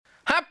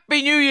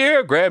Happy New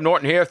Year! Graham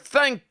Norton here.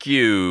 Thank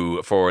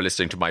you for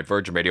listening to my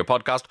Virgin Radio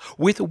podcast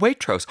with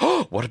Waitrose.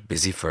 Oh, what a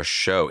busy first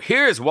show.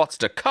 Here's what's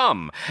to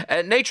come.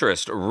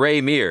 Naturist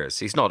Ray Mears,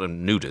 he's not a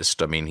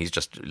nudist, he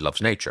just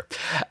loves nature,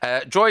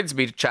 joins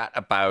me to chat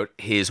about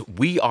his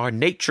We Are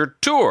Nature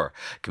tour.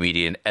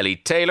 Comedian Ellie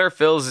Taylor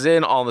fills us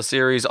in on the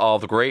series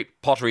of The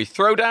Great Pottery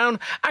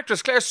Throwdown.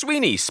 Actress Claire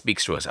Sweeney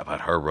speaks to us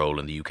about her role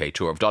in the UK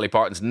tour of Dolly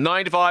Parton's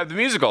 9 to 5 the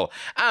musical.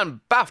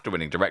 And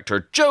BAFTA-winning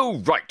director Joe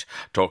Wright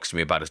talks to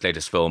me about his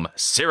latest film,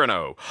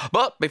 Cyrano.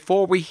 But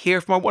before we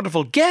hear from our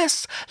wonderful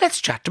guests, let's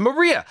chat to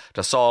Maria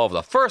to solve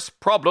the first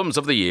problems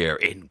of the year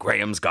in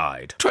Graham's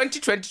Guide.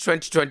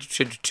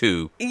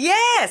 2020-2022.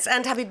 Yes,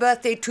 and happy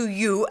birthday to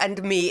you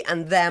and me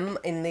and them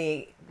in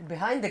the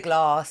behind the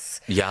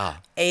glass. Yeah.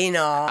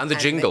 Einar. And the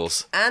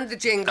jingles. And the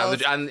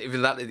jingles. And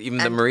even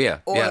the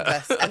Maria. All of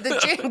us. And the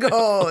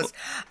jingles.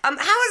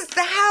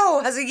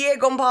 How has a year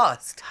gone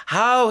past?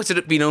 How has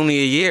it been only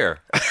a year?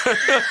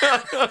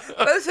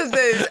 Both of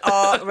those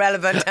are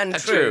relevant and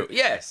true.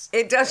 Yes.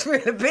 It does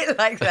feel a bit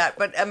like that,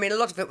 but a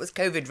lot of it was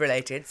COVID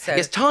related. So.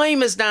 Yes,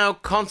 time is now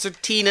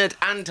concertinaed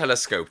and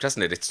telescoped,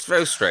 hasn't it? It's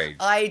so strange.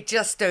 I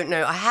just don't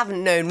know. I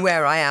haven't known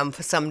where I am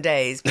for some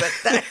days, but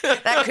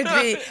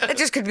that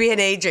just could be an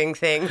aging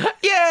thing.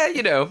 Yeah,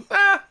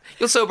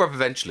 you'll sober up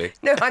eventually.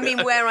 No,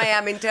 where I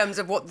am in terms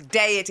of what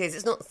day it is.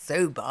 It's not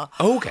sober.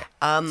 Okay.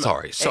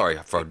 Sorry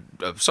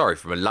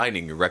for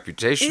maligning your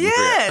reputation.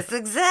 Yes,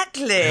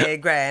 exactly,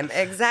 Graham,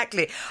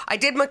 exactly. I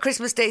did my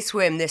Christmas Day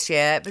swim this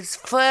year. It was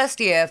first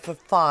year for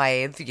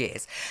 5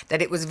 years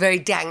that it was very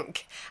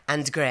dank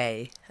and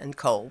grey and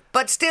cold.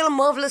 But still a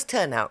marvellous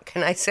turnout,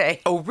 can I say?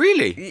 Oh,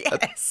 really?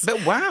 Yes.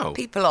 But wow.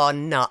 People are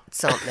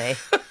nuts, aren't they?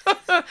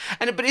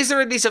 But is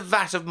there at least a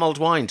vat of mulled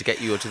wine to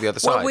get you to the other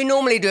side? Well, we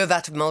normally do a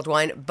vat of mulled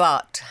wine,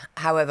 but,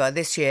 however,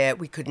 this year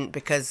we couldn't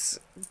because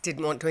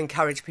didn't want to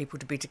encourage people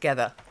to be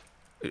together.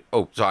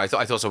 Oh, sorry, I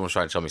thought someone was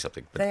trying to tell me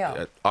something. But, they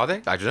are. Are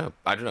they? I don't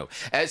know.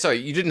 Sorry,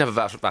 you didn't have a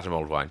vat of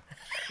mulled wine?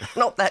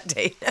 Not that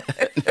day.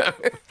 No.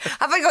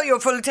 Have I got your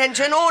full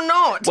attention or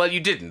not? Well,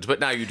 you didn't, but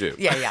now you do.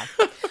 Yeah.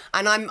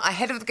 And I'm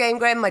ahead of the game,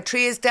 Graham. My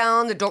tree is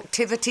down. The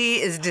doctivity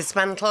is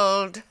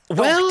dismantled.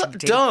 Well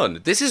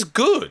done. This is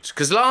good,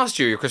 because last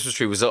year your Christmas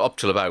tree was up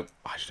till about,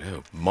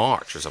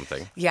 March or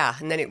something. Yeah,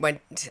 and then it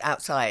went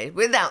outside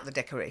without the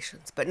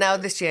decorations. But now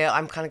this year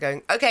I'm kind of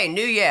going, okay,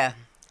 new year.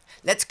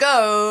 Let's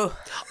go.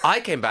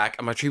 I came back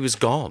and my tree was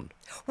gone.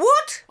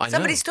 What? I know.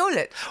 Somebody stole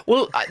it.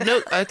 Well,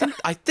 no,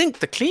 I think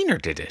the cleaner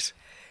did it.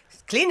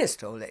 Cleaner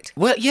stole it.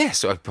 Well,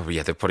 yes. They'll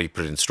probably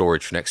put it in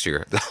storage for next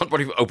year. They'll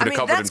probably open a cupboard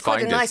and find it. That's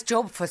quite a nice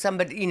job for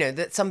somebody,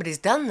 that somebody's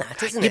done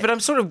that, isn't it? Yeah, but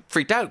I'm sort of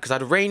freaked out because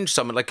I'd arranged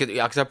someone,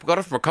 because I got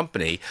it from a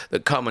company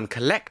that come and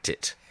collect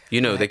it.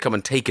 Right. They come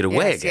and take it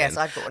away again. Yes,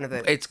 I've got one of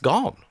those. It's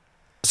gone.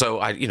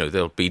 So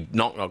they'll be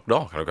knock.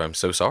 I go, I'm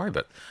so sorry,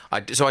 but I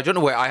don't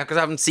know where because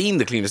I haven't seen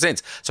the cleaner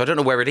since, so I don't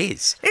know where it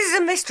is. This is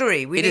a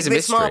mystery. We need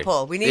Miss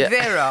Marple. We need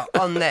Vera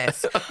on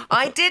this.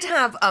 I did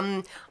have.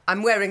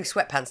 I'm wearing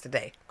sweatpants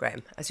today,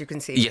 Graham, as you can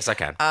see. Yes, I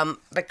can.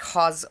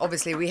 Because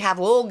obviously we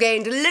have all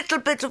gained a little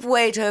bit of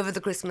weight over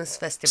the Christmas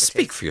festivities.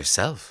 Speak for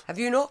yourself. Have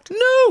you not?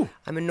 No.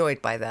 I'm annoyed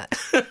by that.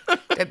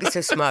 Don't be so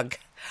smug.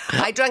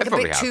 I drank a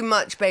bit too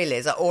much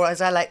Baileys, or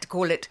as I like to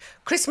call it,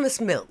 Christmas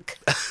milk.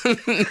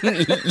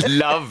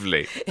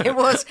 Lovely. It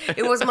was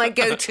my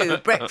go-to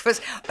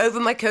breakfast over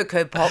my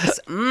Cocoa Pops.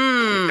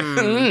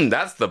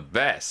 That's the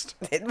best.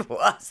 It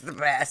was the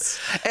best.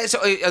 So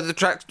are the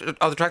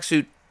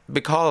tracksuit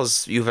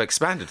because you've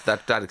expanded to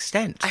that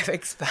extent? I've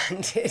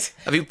expanded.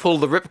 Have you pulled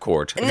the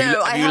ripcord?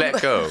 Have you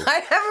let go? I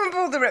haven't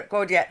pulled the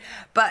ripcord yet.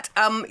 But,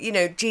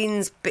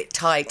 jeans bit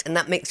tight, and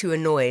that makes you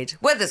annoyed.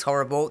 Weather's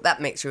horrible, that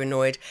makes you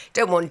annoyed.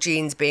 Don't want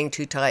jeans being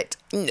too tight.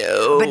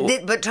 No.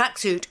 But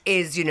tracksuit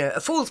is,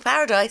 a fool's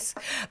paradise,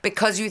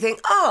 because you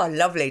think, oh,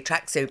 lovely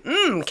tracksuit.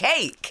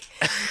 Cake.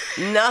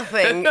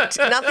 Nothing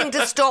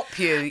to stop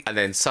you. And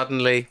then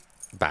suddenly...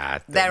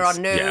 bad things. There are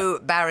no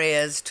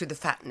barriers to the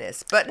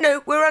fatness. But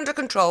no, we're under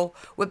control.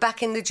 We're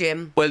back in the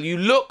gym. Well, you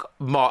look...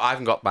 I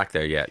haven't got back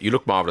there yet. You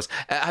look marvellous.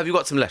 Have you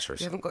got some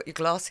letters? You haven't got your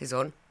glasses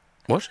on.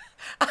 What?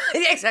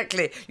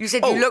 Exactly. You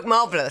said you look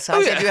marvellous.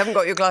 I said you haven't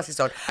got your glasses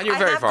on. And you're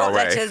very far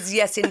away. I have got letters.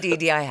 Yes,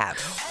 indeed, I have.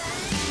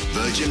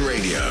 Virgin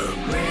Radio.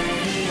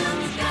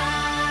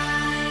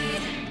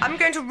 I'm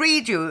going to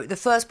read you the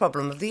first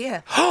problem of the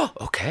year.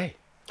 Okay.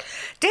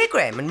 Dear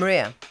Graham and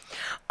Maria,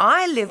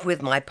 I live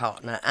with my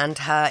partner and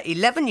her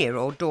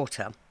 11-year-old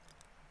daughter.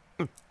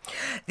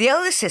 The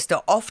elder sister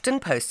often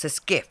posts us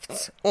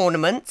gifts,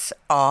 ornaments,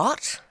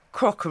 art,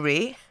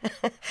 crockery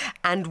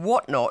and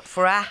whatnot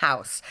for our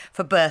house,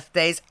 for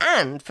birthdays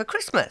and for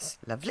Christmas.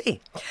 Lovely.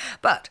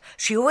 But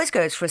she always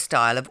goes for a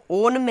style of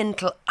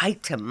ornamental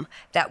item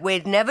that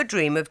we'd never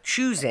dream of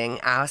choosing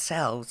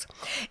ourselves.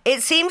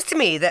 It seems to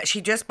me that she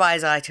just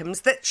buys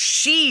items that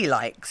she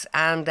likes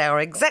and are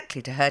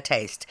exactly to her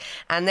taste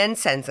and then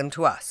sends them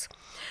to us.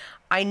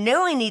 I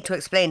know I need to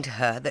explain to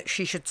her that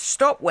she should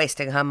stop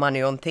wasting her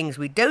money on things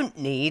we don't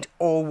need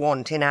or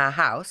want in our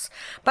house,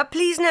 but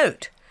please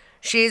note,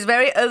 She is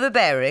very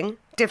overbearing,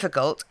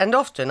 difficult, and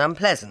often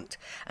unpleasant,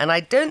 and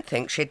I don't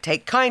think she'd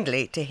take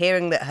kindly to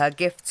hearing that her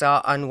gifts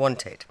are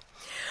unwanted.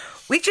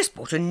 We've just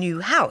bought a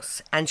new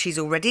house, and she's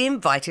already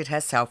invited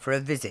herself for a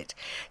visit,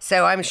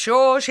 so I'm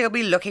sure she'll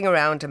be looking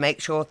around to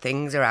make sure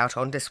things are out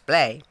on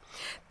display.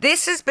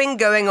 This has been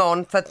going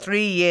on for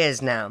 3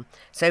 years now,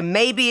 so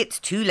maybe it's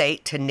too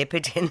late to nip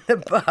it in the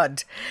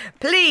bud.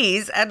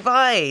 Please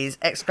advise! !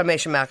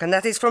 And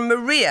that is from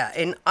Maria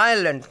in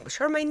Ireland. I'm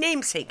sure my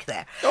namesake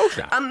there. Oh,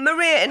 yeah.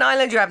 Maria in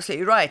Ireland, you're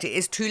absolutely right. It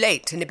is too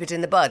late to nip it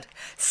in the bud.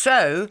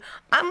 So,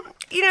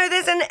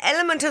 there's an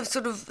element of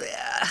sort of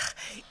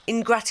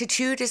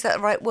ingratitude. Is that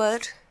the right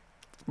word?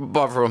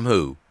 But from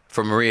who?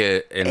 From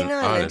Maria in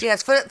Ireland?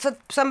 Yes. For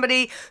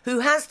somebody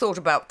who has thought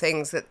about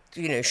things that,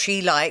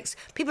 she likes.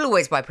 People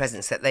always buy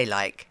presents that they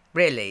like,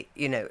 really,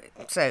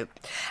 so.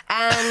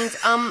 And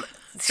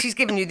she's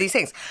given you these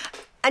things.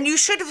 And you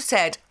should have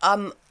said,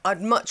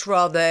 I'd much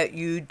rather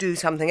you do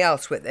something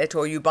else with it,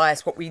 or you buy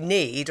us what we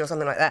need, or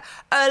something like that,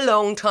 a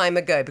long time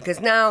ago, because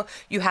now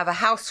you have a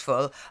house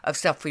full of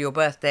stuff for your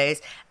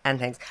birthdays and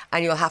things,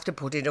 and you'll have to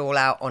put it all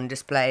out on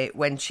display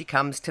when she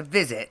comes to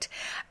visit.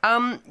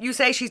 You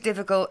say she's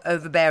difficult,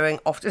 overbearing,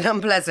 often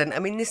unpleasant. I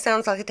mean, this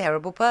sounds like a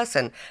terrible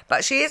person,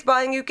 but she is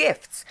buying you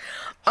gifts.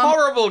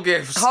 Horrible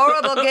gifts.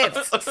 Horrible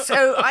gifts.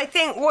 So I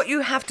think what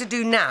you have to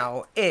do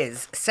now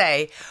is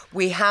say,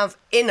 we have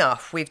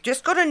enough. We've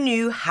just got a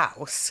new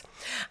house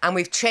and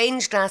we've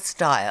changed our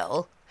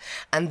style,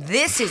 and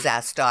this is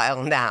our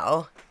style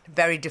now,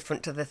 very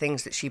different to the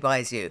things that she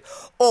buys you.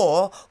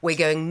 Or we're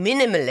going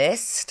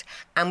minimalist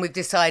and we've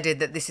decided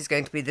that this is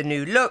going to be the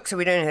new look, so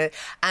we don't know,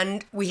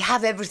 and we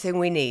have everything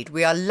we need.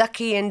 We are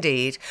lucky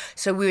indeed.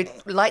 So we would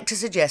like to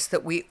suggest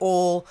that we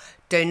all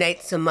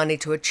donate some money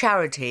to a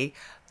charity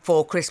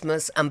for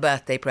Christmas and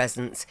birthday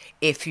presents,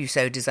 if you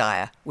so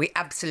desire. We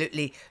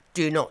absolutely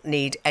do not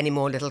need any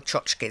more little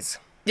tchotchkes.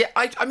 Yeah,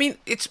 I mean,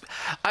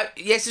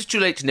 yes, it's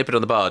too late to nip it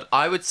on the bud.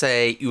 I would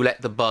say you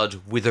let the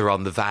bud wither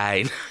on the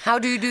vine. How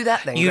do you do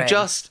that then, You Graham?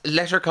 just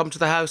let her come to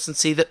the house and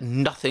see that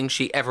nothing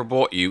she ever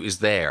bought you is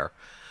there.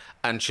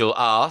 And she'll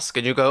ask,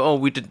 and you go, "Oh,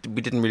 we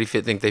didn't really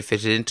think they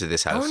fitted into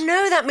this house." Oh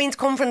no, that means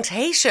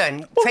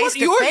confrontation, Well, face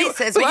to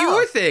face as well. But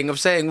your thing of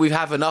saying we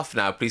have enough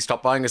now, please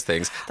stop buying us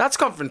things—that's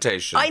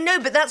confrontation. I know,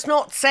 but that's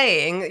not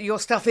saying your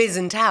stuff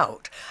isn't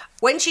out.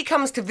 When she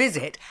comes to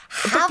visit,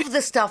 have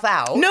the stuff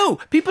out. No,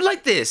 people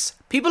like this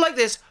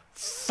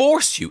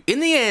force you. In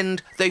the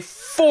end, they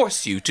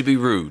force you to be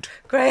rude.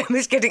 Graham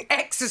is getting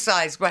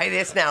exercised by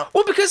this now.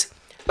 Well, because,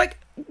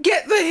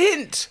 get the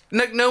hint.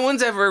 No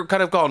one's ever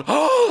kind of gone,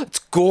 "Oh, it's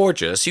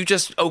gorgeous." You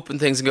just open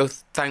things and go,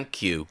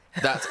 "Thank you."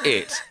 That's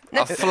it.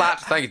 A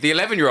flat thank you. The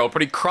 11-year-old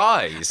probably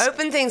cries.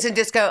 Open things and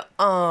just go,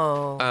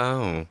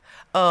 Oh.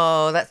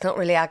 oh, that's not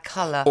really our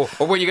colour.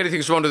 Or when you get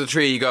things from under the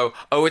tree, you go,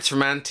 "Oh, it's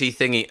from Auntie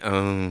Thingy."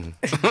 Oh.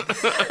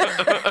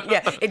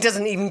 Yeah, it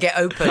doesn't even get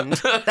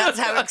opened. That's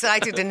how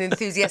excited and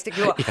enthusiastic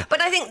you are. Yeah. But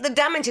I think the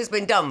damage has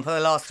been done for the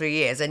last 3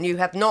 years, and you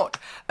have not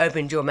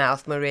opened your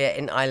mouth, Maria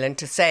in Ireland,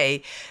 to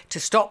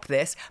stop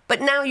this.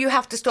 But now you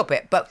have to stop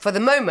it. But for the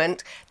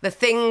moment, the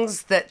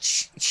things that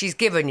she's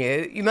given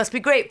you, you must be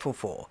grateful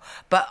for.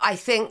 But I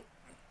think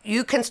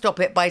you can stop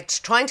it by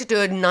trying to do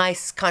a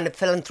nice kind of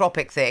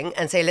philanthropic thing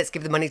and say, let's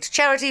give the money to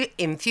charity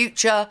in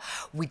future.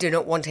 We do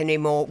not want any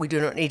more. We do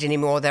not need any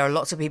more. There are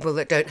lots of people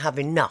that don't have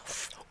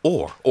enough.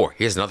 Or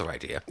here's another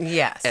idea.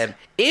 Yes.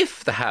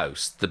 If the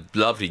house, the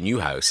lovely new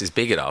house, is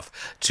big enough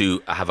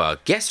to have a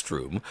guest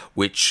room,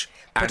 which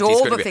Put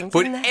all the things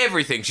in there. Put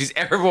everything she's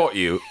ever bought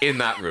you in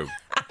that room.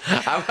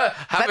 have a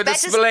better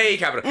display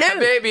cabinet. No,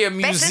 maybe a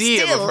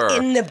museum better still, of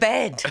her. in the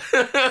bed.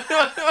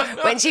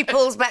 When she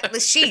pulls back the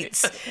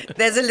sheets,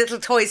 there's a little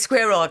toy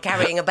squirrel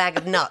carrying a bag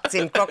of nuts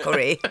in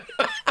crockery.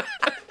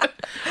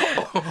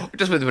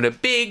 Just with them in a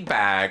big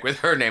bag with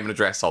her name and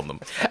address on them.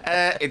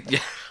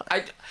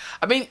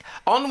 I mean,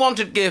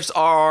 unwanted gifts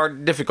are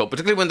difficult,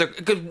 particularly when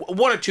because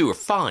one or two are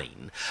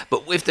fine,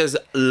 but if there's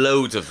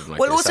loads of them,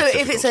 Also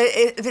if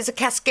it's a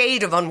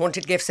cascade of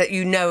unwanted gifts that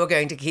you know are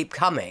going to keep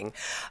coming,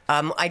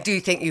 I do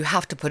think you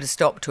have to put a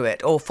stop to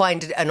it, or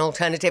find an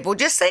alternative, or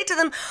just say to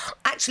them,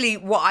 actually,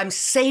 what I'm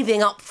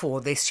saving up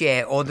for this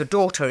year, or the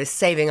daughter is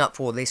saving up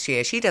for this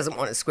year. She doesn't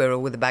want a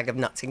squirrel with a bag of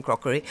nuts in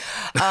crockery.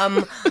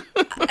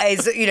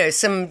 Is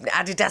some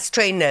Adidas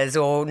trainers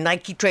or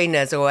Nike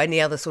trainers or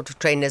any other sort of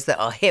trainers that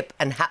are hip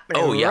and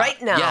happening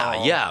right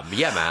now.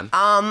 Yeah, man.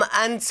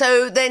 And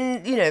so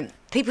then,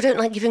 people don't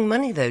like giving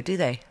money though, do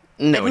they?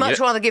 No, They'd much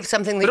rather give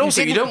something that But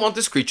also, you don't want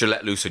this creature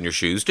let loose in your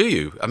shoes, do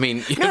you? I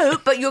mean... No,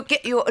 but you're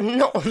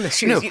not on the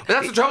shoes. No,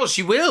 that's the trouble.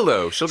 She will,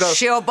 though.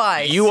 She'll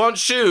buy. You want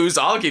shoes?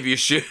 I'll give you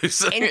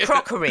shoes. In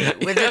crockery,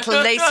 with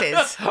little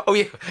laces. Oh,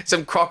 yeah.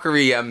 Some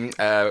crockery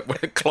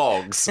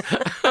clogs.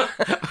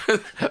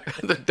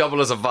 That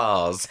double as a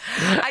vase.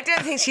 I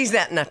don't think she's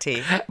that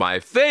nutty. My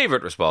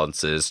favourite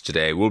responses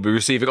today will be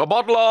receiving a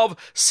bottle of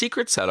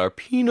Secret Cellar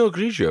Pinot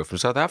Grigio from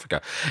South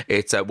Africa.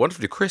 It's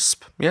wonderfully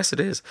crisp. Yes, it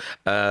is.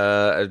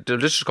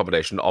 delicious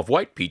combination of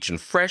white peach and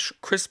fresh,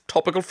 crisp,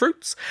 topical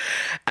fruits.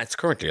 It's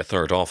currently a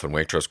third off in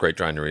Waitrose Great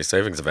January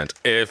Savings Event.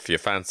 If you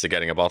fancy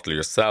getting a bottle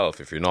yourself,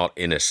 if you're not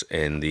in it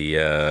in the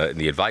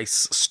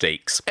advice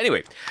stakes.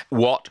 Anyway,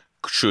 what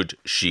should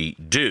she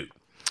do?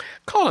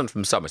 Colin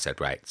from Somerset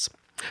writes,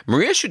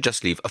 Maria should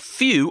just leave a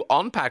few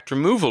unpacked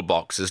removal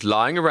boxes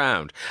lying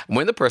around. And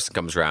when the person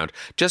comes round,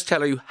 just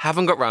tell her you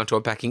haven't got round to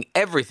unpacking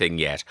everything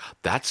yet.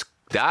 That's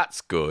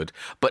good.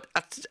 But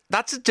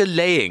that's a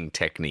delaying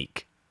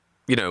technique.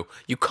 You know,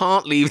 you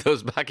can't leave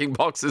those packing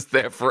boxes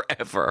there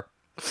forever.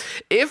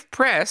 If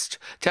pressed,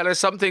 tell her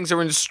some things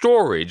are in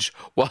storage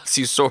whilst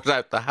you sort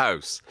out the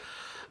house.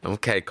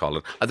 Okay,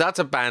 Colin. That's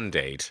a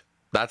Band-Aid.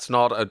 That's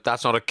not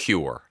a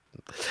cure.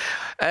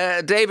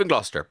 Dave in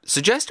Gloucester,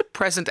 suggest a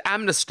present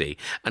amnesty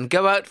and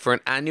go out for an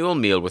annual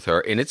meal with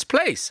her in its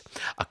place.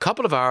 A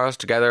couple of hours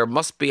together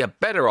must be a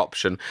better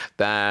option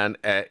than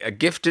a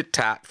gifted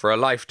tat for a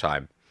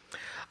lifetime.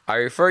 I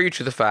refer you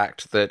to the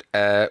fact that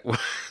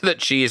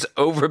that she is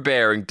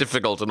overbearing,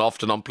 difficult and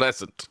often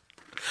unpleasant.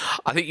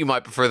 I think you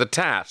might prefer the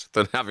tat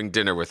than having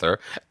dinner with her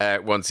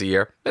once a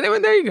year. Anyway,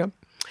 there you go.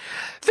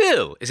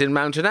 Phil is in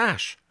Mountain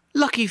Ash.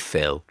 Lucky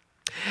Phil.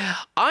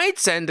 I'd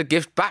send a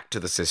gift back to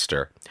the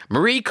sister.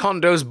 Marie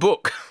Kondo's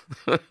book.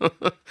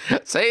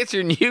 Say it's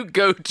your new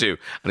go-to.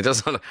 And it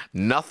does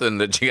nothing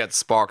that she gets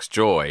sparks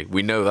joy.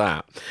 We know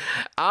that.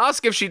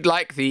 Ask if she'd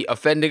like the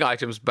offending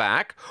items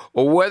back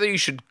or whether you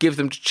should give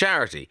them to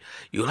charity.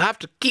 You'll have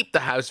to keep the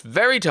house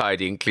very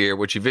tidy and clear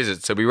when she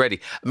visits, so be ready.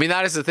 I mean,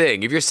 that is the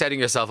thing. If you're setting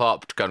yourself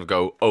up to kind of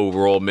go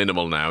overall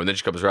minimal now, and then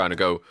she comes around and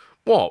go,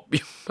 what?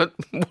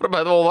 What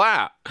about all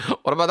that?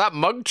 What about that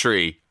mug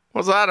tree?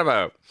 What's that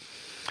about?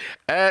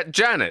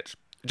 Janet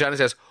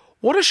says,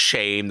 what a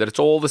shame that it's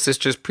all the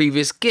sister's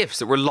previous gifts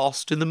that were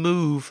lost in the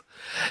move.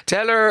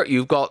 Tell her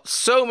you've got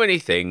so many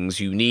things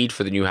you need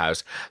for the new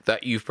house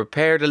that you've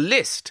prepared a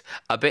list,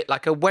 a bit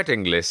like a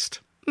wedding list.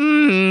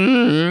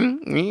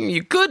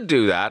 You could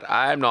do that.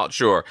 I'm not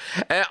sure.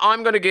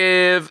 I'm going to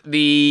give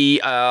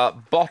the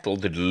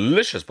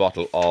delicious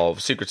bottle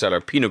of Secret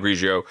Cellar Pinot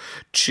Grigio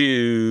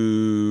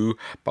to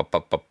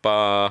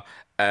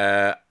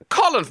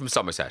Colin from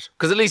Somerset,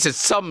 because at least it's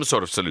some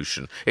sort of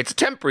solution. It's a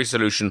temporary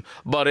solution,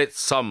 but it's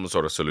some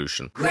sort of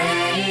solution.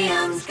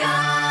 Graham's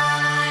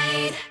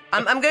Guide.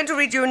 I'm going to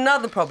read you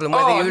another problem,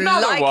 whether you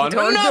like it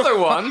or another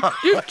one.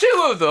 You've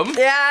two of them.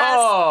 Yes.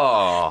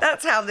 Oh,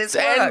 that's how this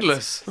works.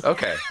 Endless.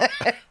 Okay.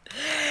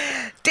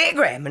 Dear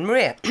Graham and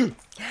Maria,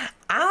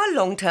 our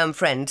long-term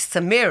friend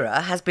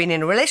Samira has been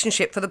in a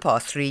relationship for the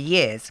past 3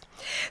 years.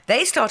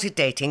 They started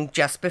dating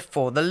just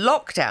before the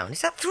lockdown.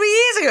 Is that 3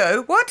 years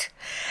ago? What?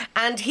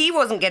 And he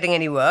wasn't getting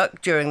any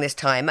work during this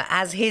time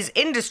as his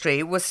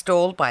industry was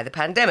stalled by the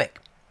pandemic.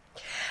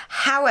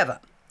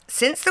 However,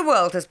 since the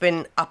world has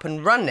been up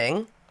and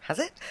running... Has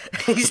it?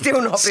 He's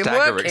still not been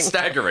working.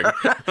 Staggering.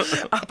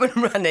 Up and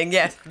running,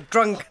 yes.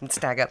 Drunken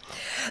stagger.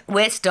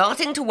 We're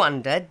starting to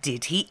wonder,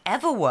 did he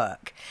ever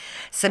work?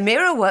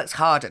 Samira works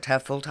hard at her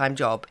full-time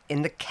job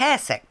in the care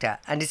sector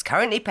and is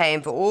currently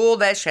paying for all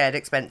their shared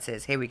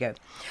expenses. Here we go.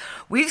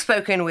 We've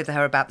spoken with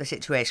her about the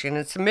situation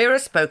and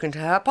Samira's spoken to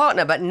her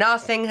partner, but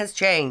nothing has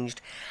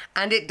changed.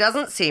 And it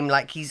doesn't seem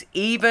like he's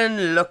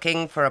even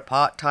looking for a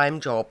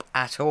part-time job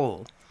at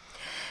all.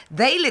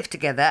 They live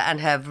together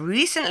and have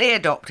recently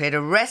adopted a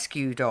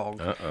rescue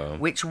dog,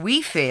 which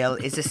we feel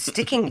is a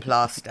sticking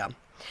plaster.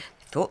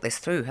 Thought this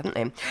through, haven't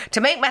they?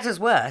 To make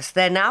matters worse,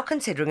 they're now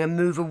considering a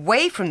move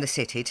away from the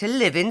city to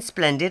live in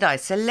splendid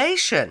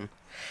isolation.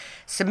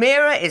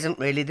 Samira isn't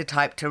really the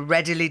type to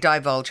readily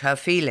divulge her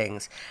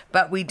feelings,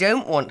 but we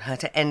don't want her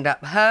to end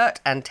up hurt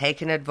and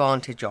taken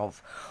advantage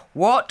of.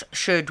 What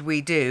should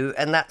we do?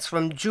 And that's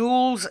from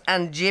Jules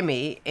and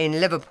Jimmy in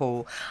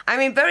Liverpool. I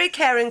mean, very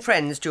caring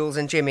friends, Jules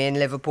and Jimmy in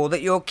Liverpool,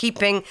 that you're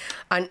keeping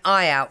an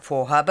eye out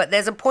for her. But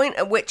there's a point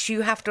at which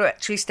you have to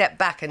actually step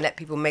back and let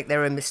people make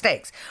their own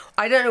mistakes.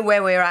 I don't know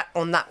where we're at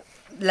on that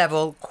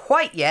level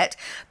quite yet,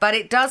 but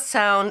it does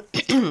sound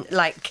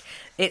like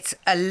it's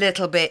a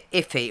little bit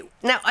iffy.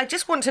 Now, I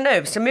just want to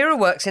know, Samira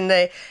works in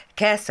the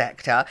care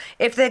sector.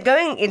 If they're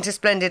going into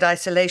splendid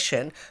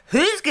isolation,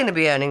 who's going to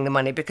be earning the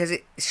money? Because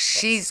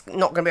she's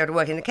not going to be able to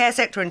work in the care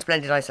sector in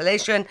splendid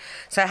isolation,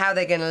 so how are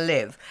they going to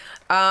live?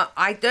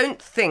 I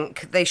don't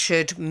think they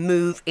should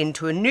move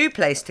into a new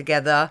place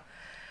together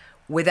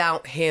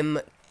without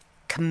him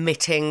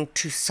committing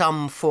to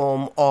some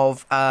form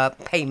of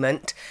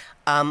payment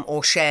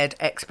or shared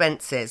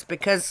expenses,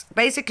 because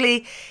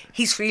basically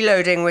he's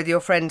freeloading with your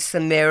friend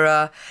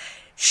Samira.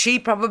 She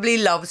probably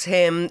loves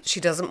him.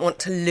 She doesn't want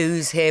to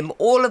lose him,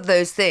 all of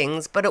those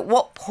things. But at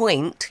what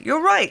point,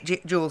 you're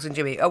right, Jules and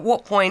Jimmy, at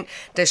what point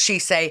does she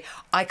say,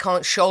 I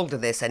can't shoulder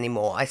this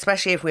anymore,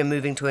 especially if we're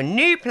moving to a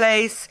new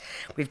place,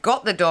 we've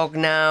got the dog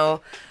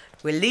now,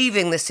 we're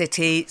leaving the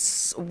city,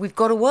 we've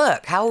got to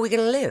work. How are we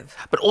going to live?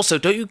 But also,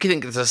 don't you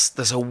think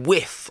there's a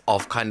whiff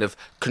of kind of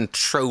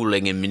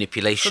controlling and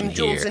manipulation from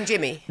Jules here? and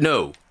Jimmy?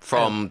 No,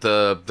 from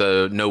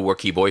the no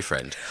worky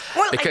boyfriend.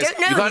 Well, because I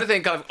don't know. you kind of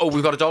think of,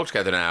 we've got a dog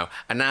together now,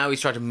 and now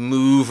he's trying to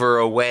move her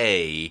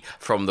away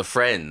from the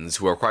friends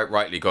who are quite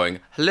rightly going,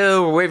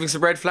 hello, we're waving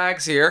some red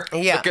flags here.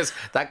 Yeah. Because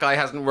that guy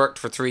hasn't worked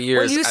for 3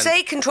 years. Well, you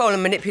say control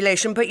and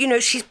manipulation, but,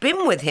 she's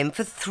been with him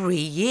for 3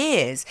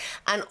 years.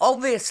 And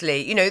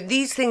obviously,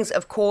 these things,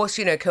 of course,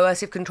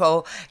 coercive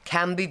control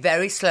can be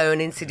very slow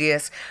and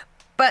insidious.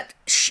 But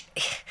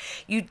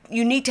you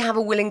need to have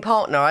a willing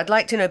partner. I'd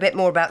like to know a bit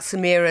more about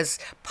Samira's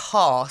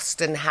past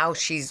and how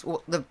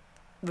what the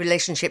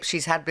relationships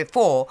she's had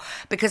before,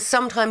 because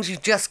sometimes you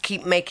just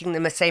keep making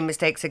the same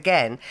mistakes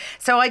again.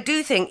 So I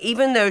do think,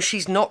 even though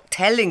she's not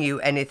telling you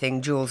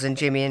anything, Jules and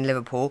Jimmy in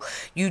Liverpool,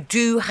 you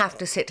do have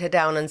to sit her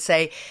down and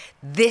say,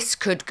 this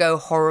could go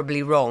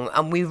horribly wrong,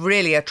 and we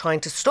really are trying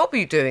to stop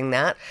you doing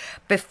that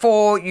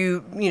before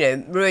you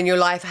ruin your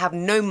life, have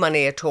no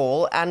money at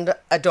all, and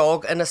a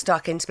dog, and are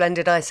stuck in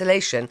splendid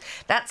isolation.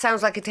 That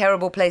sounds like a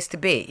terrible place to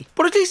be.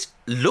 But at least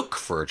look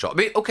for a job. I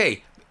mean,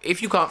 okay,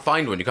 if you can't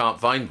find one, you can't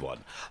find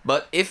one.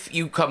 But if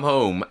you come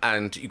home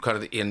and you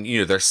kind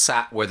of, they're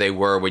sat where they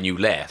were when you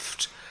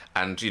left,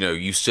 and,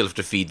 you still have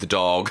to feed the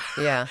dog.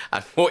 Yeah.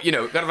 And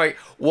kind of like,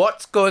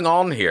 what's going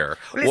on here?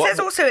 Well, it says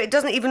also it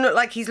doesn't even look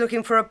like he's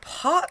looking for a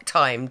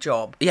part-time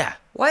job. Yeah.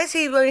 Why is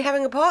he only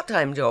having a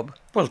part-time job?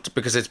 Well,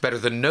 because it's better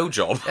than no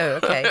job. Oh,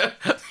 okay.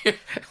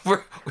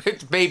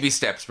 It's baby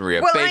steps,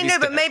 Maria. Well, baby I know,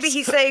 steps. but maybe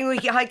he's saying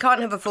I can't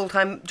have a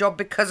full-time job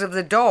because of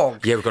the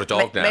dog. Yeah, we've got a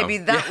dog now. Maybe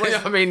that was...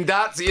 I mean,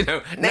 that's, now we've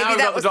that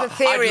got was the the dog.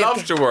 theory I'd of-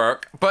 love to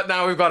work, but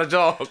now we've got a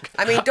dog.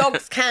 I mean,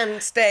 dogs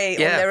can stay on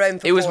their own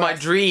for It was 4 my hours.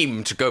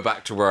 dream to go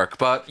back to work,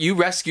 but you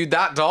rescued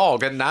that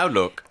dog, and now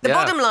look. The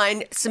bottom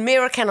line,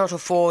 Samira cannot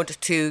afford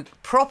to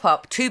prop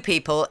up 2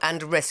 people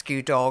and a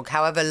rescue dog,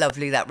 however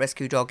lovely that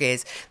rescue dog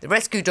is. The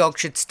rescue dog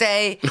should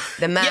stay,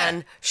 the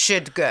man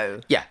should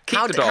go. Yeah,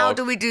 keep the dog. How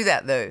do we do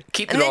that, though?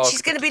 Keep the and then dog.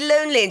 she's going to be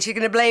lonely, and she's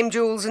going to blame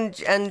Jules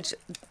and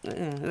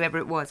whoever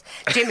it was,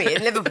 Jimmy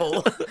in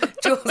Liverpool.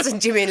 Jules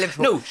and Jimmy in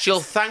Liverpool. No, she'll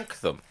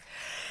thank them.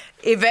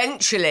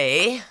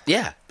 Eventually.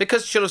 Yeah,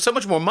 because she'll have so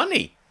much more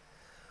money.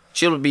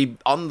 She'll be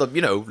on the,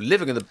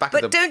 living in the back of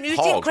the But don't you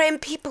think, Graham,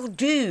 people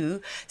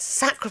do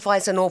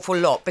sacrifice an awful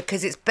lot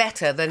because it's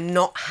better than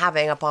not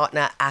having a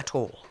partner at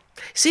all?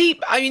 See,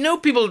 I know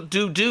people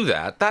do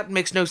that. That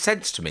makes no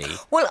sense to me.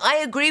 Well, I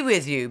agree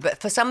with you, but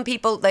for some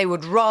people, they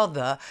would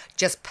rather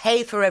just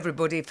pay for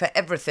everybody for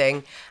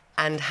everything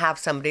and have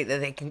somebody that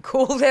they can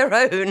call their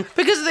own.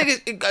 Because the thing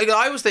is,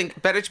 I always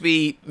think better to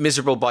be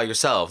miserable by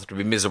yourself than to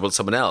be miserable with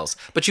someone else.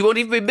 But she won't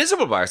even be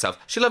miserable by herself.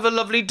 She'll have a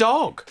lovely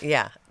dog.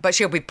 Yeah, but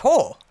she'll be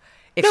poor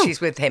if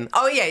she's with him.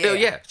 Oh, yeah. Oh,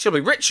 yeah. She'll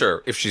be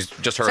richer if she's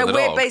just her and the So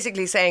we're dog.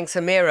 basically saying,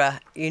 Samira,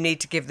 you need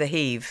to give the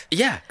heave.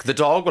 Yeah, the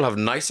dog will have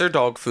nicer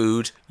dog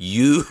food.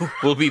 You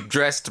will be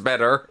dressed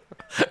better.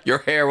 Your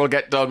hair will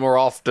get done more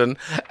often.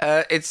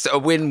 It's a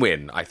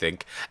win-win, I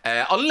think.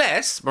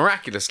 Unless,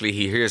 miraculously,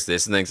 he hears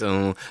this and thinks,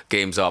 oh,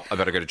 game's up, I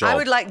better get a job. I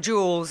would like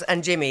Jules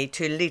and Jimmy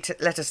to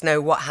let us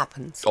know what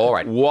happens. All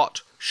right,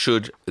 what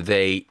should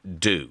they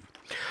do?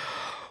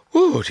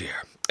 Oh,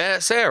 dear.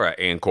 Sarah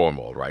in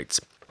Cornwall writes,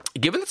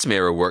 given that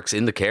Samira works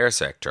in the care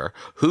sector,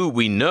 who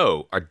we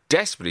know are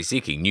desperately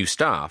seeking new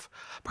staff,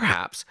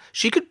 perhaps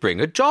she could bring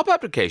a job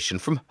application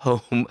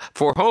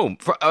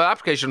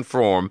application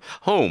form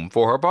home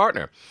for her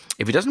partner.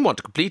 If he doesn't want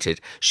to complete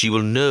it, she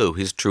will know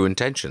his true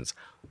intentions.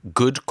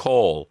 Good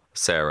call,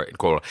 Sarah in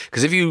Cornwall.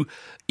 Because if you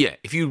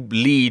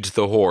lead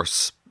the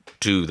horse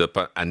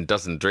and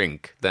doesn't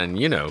drink, then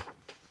you know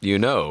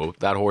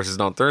that horse is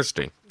not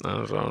thirsty.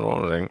 That's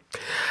one thing.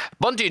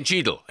 Bunty and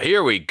Cheadle,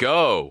 here we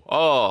go.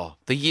 Oh,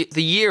 the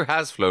year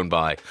has flown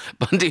by.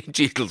 Bunty and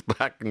Cheadle's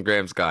back in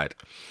Graham's Guide.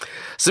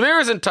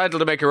 Samira's entitled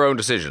to make her own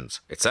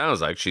decisions. It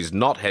sounds like she's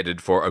not headed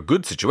for a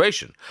good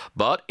situation.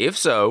 But if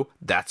so,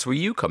 that's where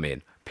you come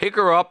in. Pick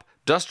her up,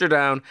 dust her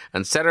down,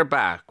 and set her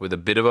back with a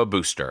bit of a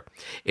booster.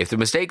 It's the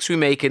mistakes we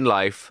make in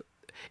life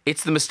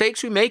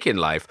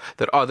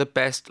that are the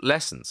best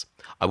lessons.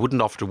 I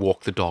wouldn't offer to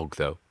walk the dog,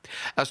 though.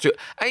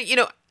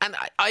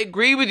 I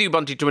agree with you,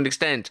 Bunty, to an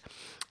extent.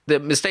 The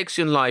mistakes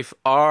in life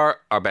are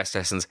our best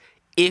lessons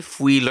if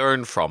we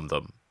learn from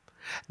them.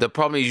 The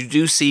problem is you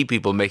do see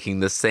people making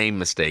the same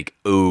mistake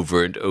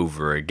over and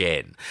over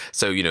again.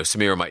 So,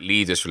 Samira might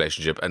leave this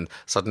relationship and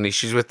suddenly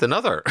she's with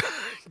another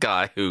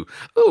guy who,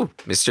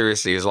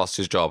 mysteriously has lost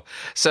his job.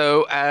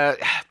 So,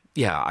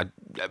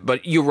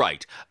 but you're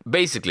right.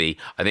 Basically,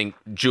 I think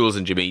Jules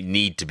and Jimmy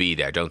need to be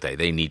there, don't they?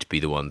 They need to be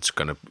the ones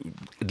kind of,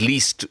 at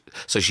least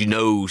so she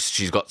knows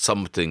she's got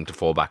something to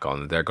fall back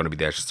on and they're going to be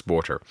there to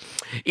support her.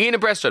 Ian in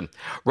Preston,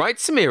 write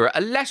Samira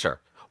a letter.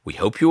 We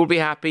hope you will be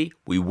happy.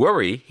 We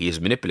worry he is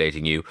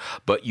manipulating you,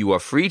 but you are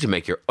free to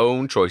make your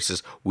own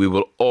choices. We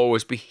will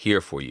always be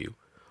here for you.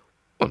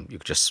 Well, you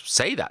could just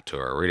say that to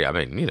her, really. I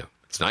mean,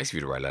 it's nice of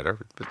you to write a letter.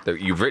 But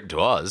you've written to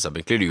us. I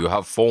mean, clearly you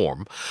have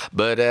form.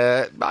 But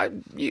I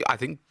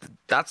think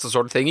that's the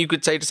sort of thing you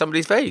could say to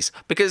somebody's face.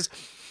 Because,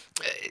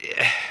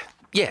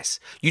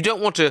 yes, you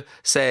don't want to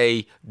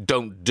say,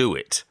 don't do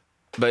it.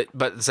 But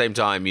at the same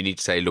time, you need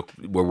to say, look,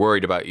 we're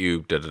worried about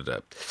you,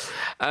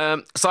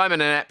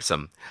 Simon in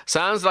Epsom.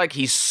 Sounds like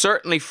he's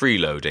certainly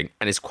freeloading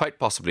and is quite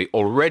possibly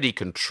already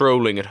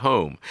controlling at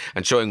home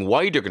and showing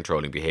wider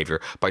controlling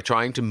behaviour by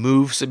trying to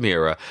move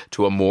Samira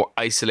to a more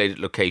isolated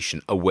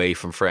location away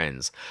from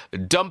friends.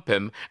 Dump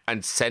him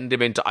and send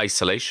him into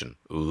isolation.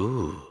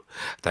 Ooh.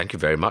 Thank you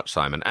very much,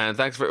 Simon. And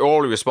thanks for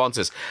all your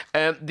responses.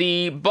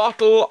 The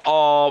bottle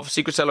of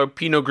Secret Cellar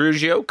Pinot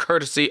Grigio,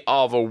 courtesy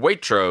of a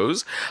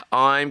Waitrose,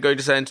 I'm going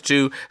to send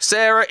to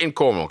Sarah in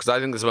Cornwall, because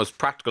I think it's the most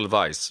practical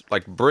advice.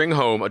 Like, bring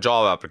home a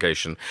job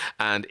application,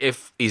 and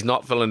if he's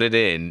not filling it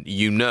in,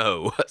 you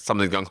know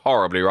something's gone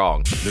horribly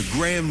wrong. The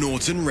Graham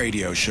Norton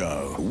Radio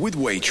Show with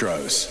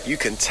Waitrose. You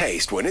can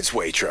taste when it's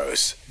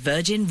Waitrose.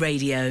 Virgin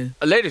Radio.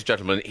 Ladies and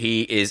gentlemen,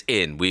 he is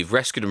in. We've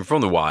rescued him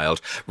from the wild.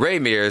 Ray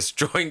Mears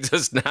joins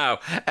us now.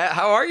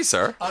 How are you,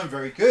 sir? I'm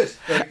very good.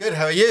 Very good.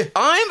 How are you?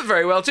 I'm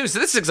very well, too. So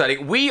this is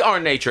exciting. We Are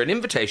Nature, an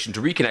invitation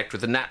to reconnect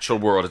with the natural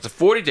world. It's a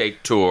 40-day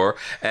tour.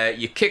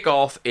 You kick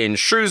off in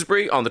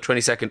Shrewsbury on the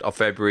 22nd of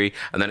February,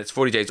 and then it's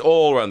 40 days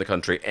all around the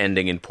country,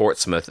 ending in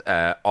Portsmouth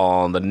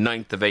on the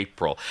 9th of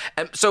April.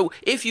 So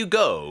if you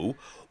go,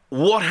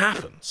 what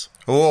happens?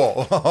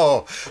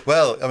 Well,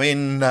 I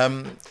mean,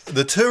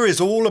 the tour is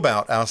all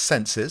about our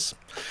senses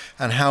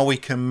and how we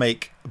can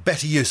make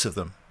better use of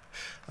them.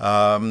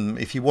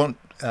 If you want,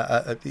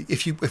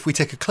 if we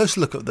take a closer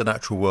look at the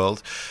natural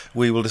world,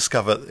 we will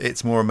discover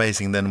it's more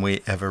amazing than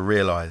we ever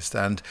realised.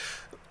 And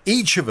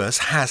each of us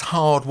has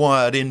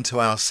hardwired into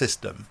our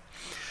system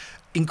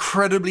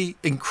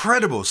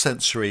incredible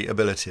sensory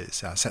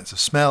abilities. Our sense of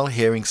smell,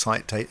 hearing,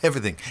 sight, taste,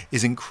 everything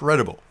is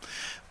incredible.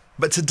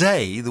 But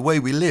today, the way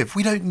we live,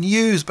 we don't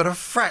use but a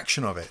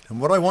fraction of it.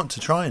 And what I want to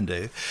try and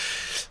do,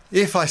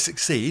 if I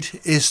succeed,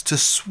 is to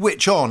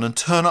switch on and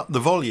turn up the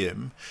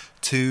volume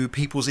to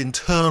people's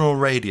internal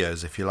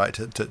radios, if you like,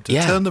 to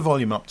turn the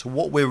volume up to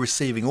what we're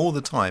receiving all the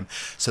time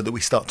so that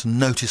we start to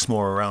notice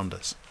more around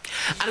us.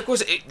 And of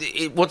course,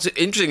 what's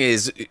interesting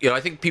is, I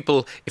think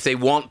people, if they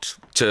want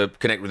to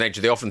connect with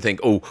nature, they often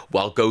think, oh,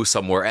 well, I'll go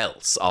somewhere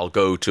else. I'll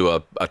go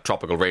to a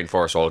tropical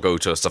rainforest, or I'll go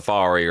to a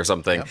safari or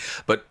something. Yep.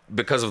 But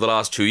because of the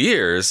last 2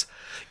 years,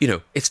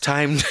 it's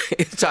time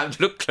to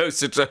look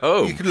closer to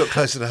home. You can look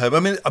closer to home. I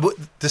mean,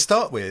 to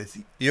start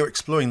with, you're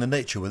exploring the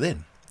nature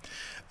within.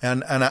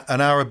 And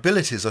our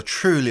abilities are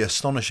truly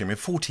astonishing. I mean,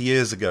 40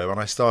 years ago, when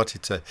I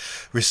started to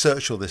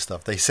research all this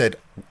stuff, they said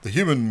the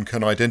human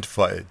can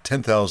identify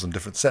 10,000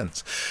 different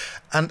scents.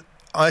 And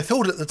I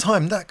thought at the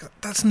time,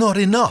 that's not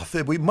enough.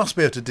 We must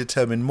be able to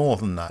determine more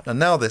than that. And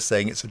now they're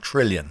saying it's 1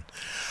 trillion.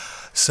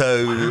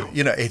 So, wow.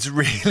 It's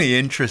really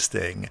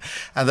interesting.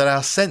 And that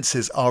our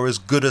senses are as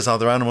good as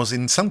other animals,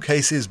 in some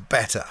cases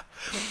better.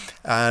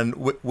 And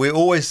we're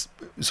always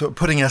sort of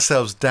putting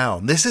ourselves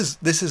down. This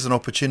is an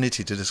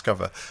opportunity to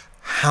discover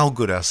how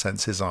good our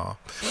senses are.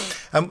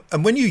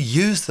 And when you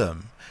use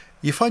them,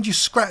 you find you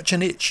scratch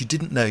an itch you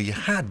didn't know you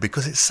had,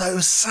 because it's so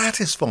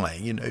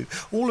satisfying.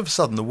 All of a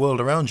sudden the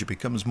world around you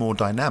becomes more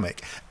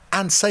dynamic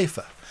and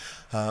safer.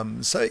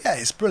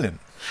 It's brilliant.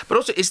 But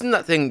also, isn't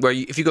that thing where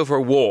if you go for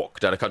a walk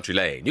down a country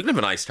lane, you can have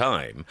a nice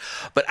time,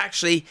 but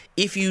actually,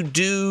 if you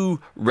do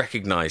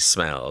recognise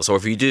smells, or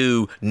if you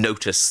do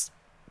notice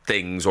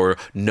things, or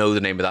know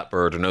the name of that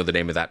bird, or know the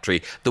name of that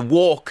tree, the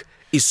walk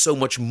is so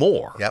much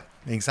more. Yep,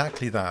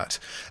 exactly that.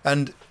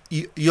 And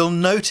you'll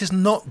notice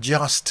not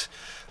just...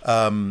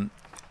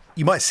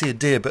 you might see a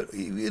deer, but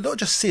you'll not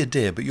just see a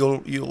deer, but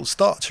you'll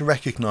start to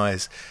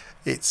recognise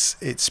its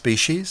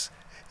species,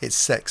 its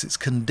sex, its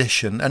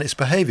condition, and its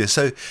behaviour.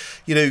 So,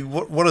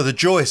 one of the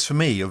joys for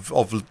me of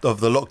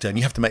the lockdown,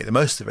 you have to make the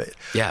most of it,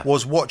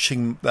 was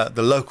watching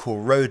the local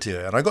roe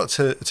deer. And I got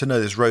to know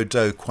this roe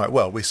doe quite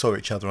well. We saw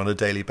each other on a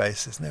daily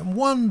basis. And then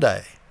one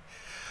day,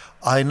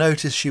 I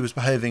noticed she was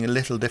behaving a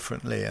little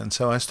differently, and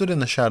so I stood in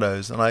the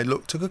shadows and I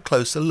took a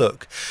closer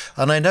look,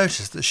 and I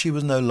noticed that she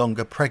was no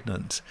longer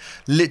pregnant.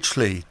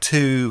 Literally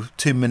two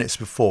minutes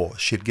before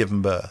she'd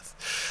given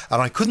birth,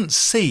 and I couldn't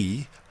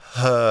see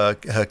her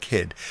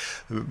kid.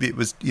 It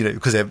was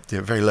because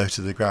they're very low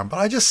to the ground, but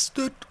I just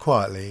stood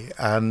quietly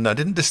and I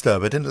didn't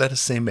disturb her, didn't let her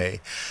see me.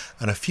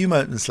 And a few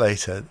moments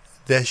later,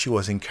 there she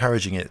was,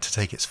 encouraging it to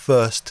take its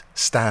first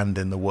stand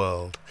in the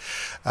world.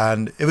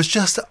 And it was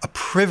just a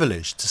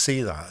privilege to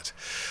see that.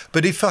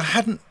 But if I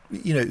hadn't,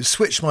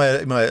 switched my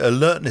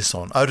alertness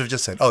on, I would have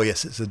just said, oh,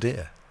 yes, it's a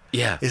deer.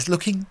 Yeah. It's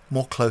looking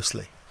more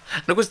closely.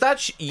 Now, was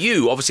that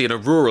you, obviously in a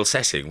rural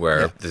setting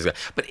where... Yeah.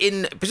 But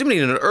presumably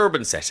in an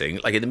urban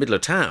setting, like in the middle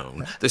of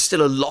town, there's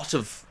still a lot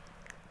of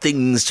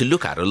things to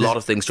look at, a lot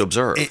of things to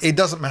observe. It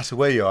doesn't matter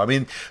where you are. I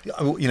mean,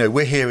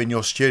 we're here in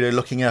your studio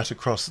looking out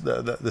across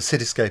the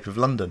cityscape of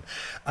London,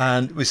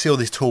 and we see all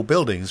these tall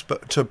buildings,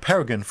 but to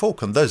Peregrine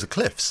Falcon, those are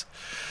cliffs.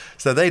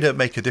 So they don't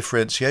make a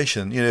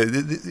differentiation.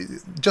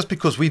 Just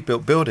because we've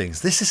built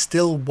buildings, this is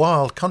still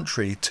wild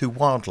country to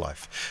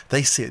wildlife.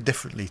 They see it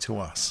differently to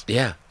us.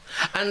 Yeah.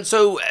 And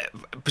so,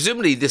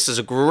 presumably, this is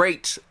a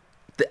great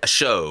a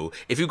show,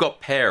 if you've got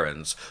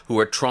parents who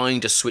are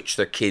trying to switch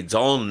their kids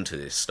on to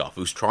this stuff,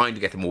 who's trying to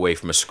get them away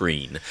from a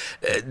screen,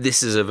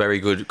 this is a very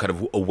good kind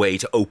of a way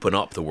to open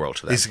up the world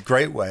to them. It's a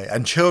great way,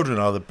 and children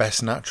are the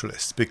best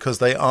naturalists because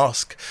they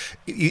ask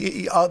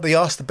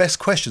the best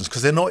questions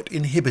because they're not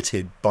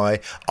inhibited by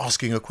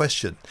asking a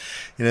question.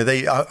 You know,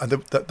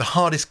 the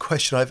hardest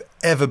question I've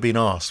ever been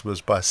asked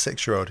was by a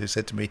 6-year-old who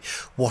said to me,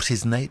 "What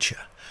is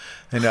nature?"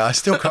 And I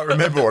still can't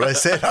remember what I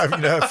said.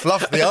 I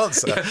fluffed the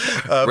answer.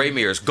 Ray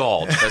Mears,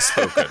 God has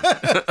spoken.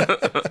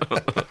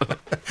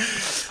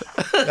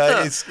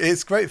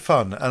 It's great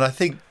fun, and I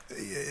think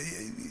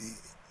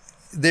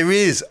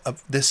there's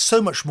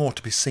so much more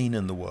to be seen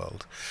in the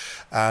world,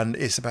 and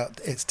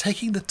it's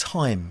taking the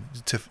time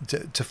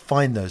to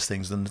find those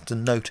things and to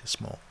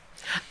notice more.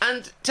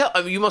 And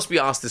you must be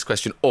asked this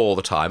question all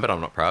the time, but I'm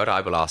not proud.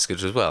 I will ask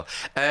it as well.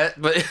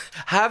 But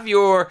have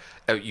you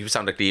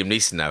sound like Liam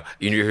Neeson now,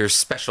 your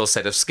special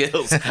set of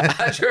skills.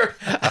 Has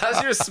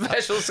your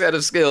special set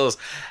of skills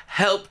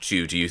helped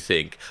you, do you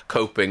think,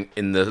 coping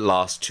in the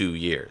last 2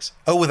 years?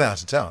 Oh,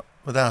 without a doubt.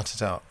 Without a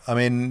doubt. I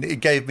mean,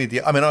 it gave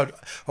me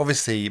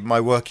obviously my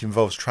work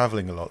involves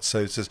travelling a lot.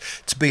 So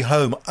to be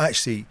home,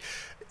 actually,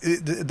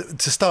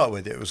 to start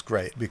with, it was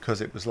great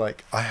because it was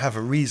like I have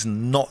a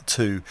reason not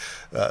to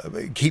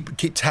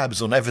keep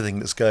tabs on everything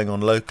that's going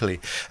on locally.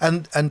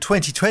 And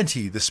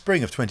 2020, the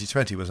spring of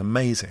 2020 was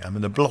amazing. I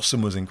mean, the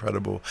blossom was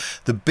incredible.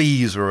 The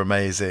bees were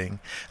amazing.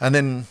 And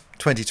then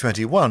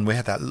 2021, we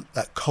had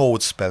that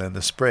cold spell in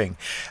the spring,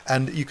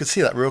 and you could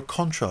see that real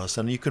contrast,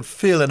 and you can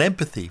feel an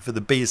empathy for the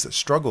bees that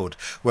struggled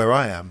where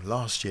I am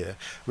last year,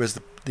 whereas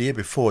the year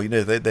before,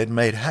 they'd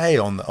made hay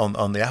on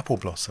the apple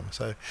blossom.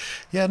 So,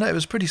 yeah, no, it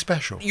was pretty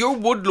special. Your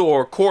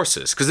woodlore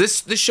courses, because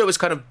this show is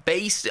kind of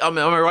based. Am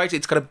I right?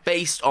 It's kind of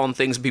based on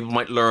things people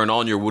might learn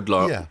on your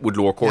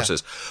woodlore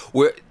courses.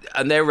 Yeah.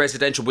 And they're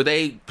residential.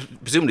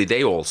 Presumably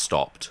they all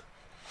stopped?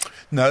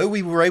 No,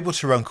 we were able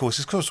to run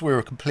courses. Of course, we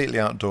were completely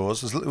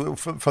outdoors.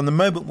 From the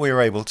moment we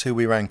were able to,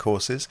 we ran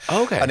courses.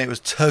 Okay. And it was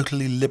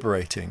totally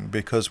liberating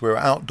because we were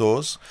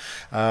outdoors.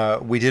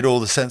 We did all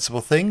the sensible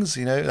things,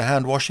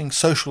 hand washing,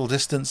 social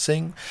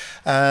distancing,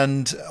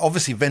 and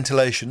obviously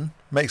ventilation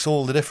makes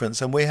all the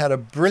difference. And we had a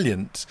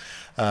brilliant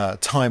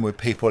time with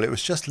people. It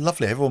was just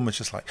lovely. Everyone was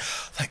just like,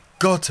 thank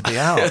God to be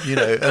out,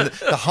 And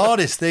the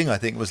hardest thing, I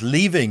think, was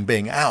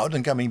being out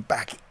and coming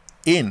back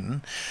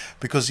in,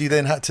 because you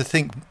then had to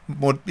think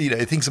more,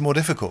 things are more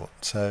difficult.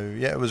 So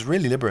yeah, it was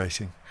really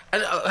liberating.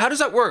 And how does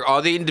that work?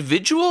 Are they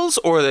individuals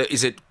or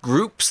is it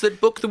groups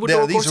that book the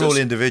woodlore courses? These are all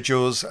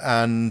individuals,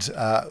 and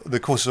the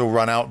courses all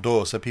run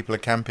outdoors, so people are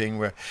camping.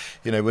 We're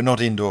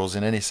not indoors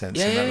in any sense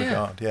in that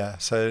regard. Yeah,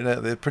 so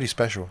they're pretty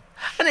special.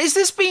 And has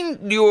this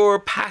been your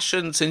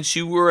passion since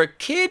you were a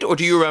kid, or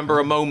do you remember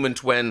a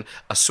moment when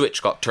a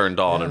switch got turned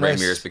on and Ray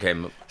Mears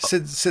became...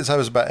 Since I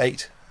was about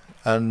 8.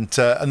 And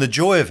the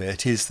joy of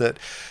it is that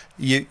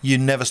you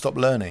never stop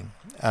learning.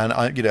 And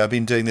I've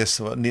been doing this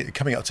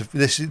coming up to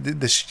this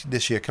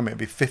year, coming up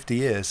to be 50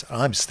 years.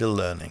 I'm still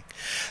learning,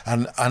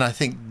 and I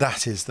think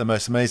that is the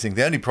most amazing.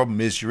 The only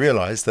problem is you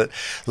realise that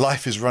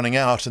life is running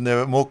out, and there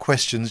are more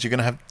questions you're going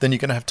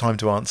to have time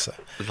to answer.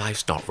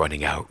 Life's not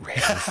running out,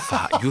 Ray.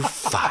 You're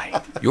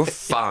fine. You're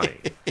fine.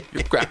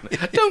 You're grand.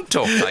 Don't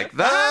talk like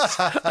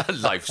that.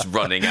 Life's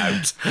running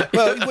out.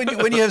 Well,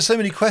 when you have so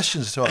many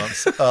questions to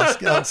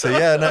answer,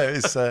 yeah, no,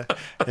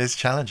 it's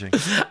challenging.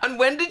 And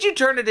when did you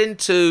turn it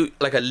into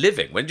like a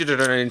living? When did you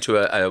turn it into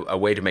a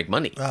way to make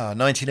money?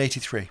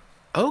 1983.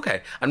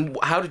 Okay. And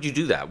how did you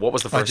do that? What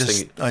was the first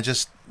thing? I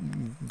just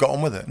got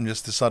on with it and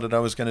just decided I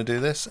was going to do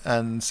this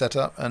and set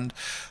up, and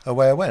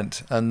away I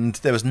went. And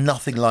there was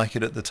nothing like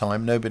it at the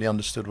time. Nobody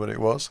understood what it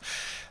was.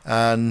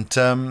 And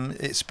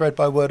it spread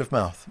by word of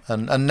mouth.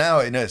 And now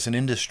it's an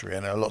industry,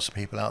 and there are lots of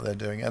people out there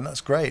doing it, and that's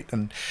great.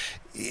 And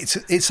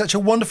it's such a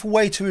wonderful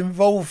way to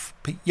involve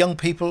young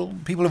people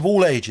of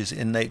all ages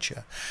in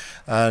nature.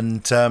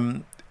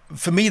 And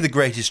for me, the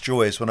greatest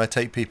joy is when I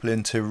take people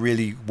into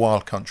really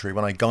wild country,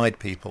 when I guide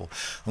people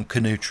on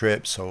canoe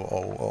trips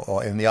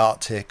or in the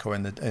Arctic or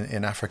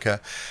in Africa,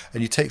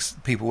 and you take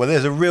people where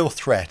there's a real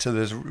threat or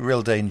there's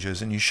real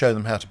dangers, and you show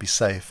them how to be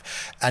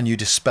safe, and you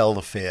dispel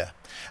the fear.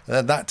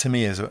 That to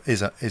me is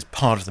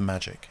part of the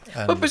magic.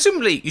 But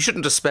presumably, you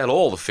shouldn't dispel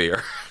all the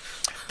fear.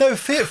 No,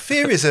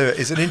 fear is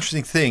an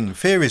interesting thing.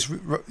 Fear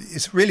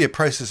is really a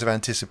process of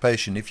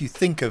anticipation. If you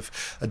think of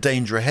a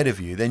danger ahead of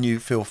you, then you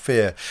feel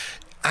fear.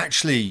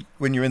 Actually,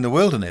 when you're in the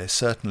wilderness,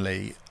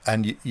 certainly,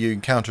 and you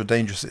encounter a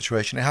dangerous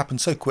situation, it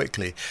happens so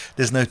quickly,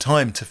 there's no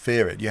time to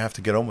fear it. You have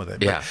to get on with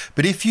it. Yeah.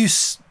 But if you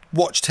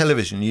watch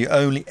television, you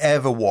only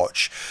ever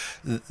watch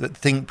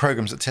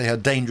programs that tell you how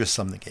dangerous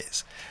something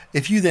is.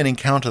 If you then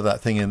encounter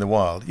that thing in the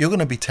wild, you're going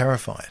to be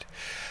terrified.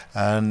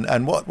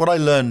 And what I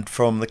learned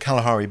from the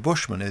Kalahari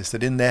Bushmen is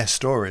that in their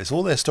stories,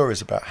 all their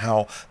stories about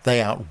how they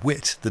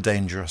outwit the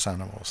dangerous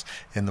animals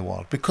in the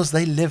wild, because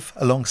they live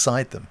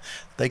alongside them.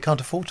 They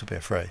can't afford to be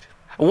afraid.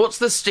 What's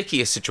the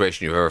stickiest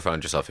situation you've ever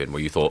found yourself in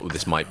where you thought,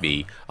 this might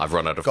be, I've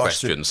run out of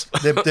questions?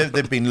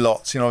 There've been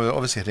lots.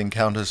 Obviously had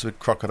encounters with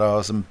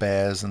crocodiles and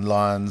bears and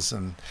lions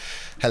and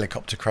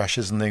helicopter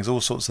crashes and things, all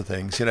sorts of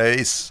things.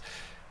 It's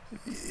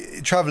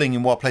travelling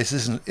in wild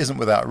places isn't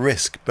without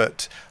risk,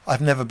 but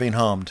I've never been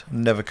harmed,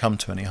 never come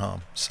to any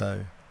harm.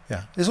 So,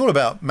 yeah, it's all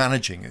about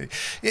managing.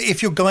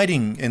 If you're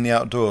guiding in the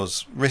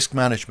outdoors, risk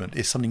management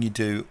is something you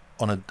do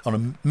on a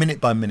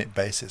minute-by-minute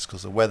basis,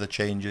 because the weather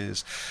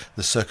changes,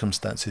 the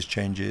circumstances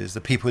changes,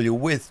 the people you're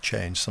with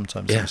change.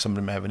 Sometimes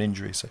somebody may have an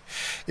injury, so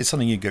it's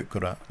something you get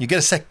good at. You get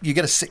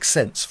a sixth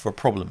sense for a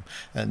problem,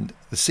 and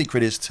the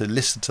secret is to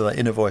listen to that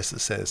inner voice that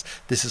says,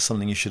 this is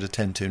something you should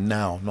attend to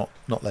now,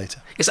 not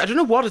later. Yes, I don't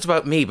know what it's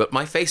about me, but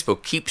my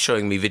Facebook keeps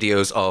showing me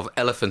videos of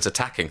elephants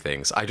attacking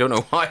things. I don't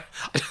know why.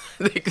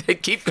 They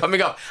keep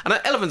coming up. And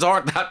elephants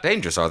aren't that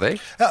dangerous, are they?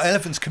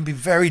 Elephants can be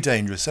very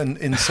dangerous, and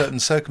in certain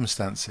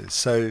circumstances.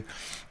 So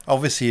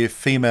obviously, if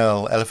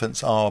female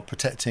elephants are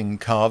protecting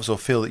calves or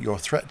feel that you're a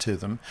threat to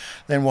them,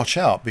 then watch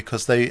out,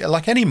 because they,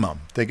 like any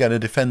mum, they're going to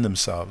defend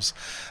themselves.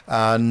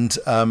 And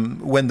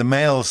when the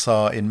males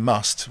are in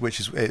must, which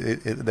is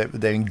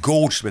they're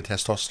engorged with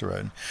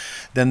testosterone,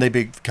 then they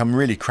become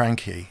really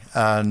cranky.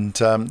 And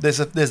there's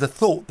a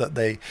thought that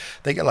they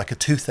get like a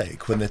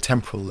toothache when their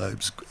temporal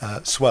lobes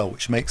swell,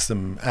 which makes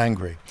them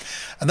angry,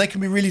 and they can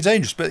be really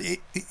dangerous. But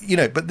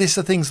but these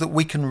are things that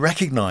we can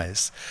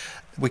recognise.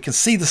 We can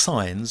see the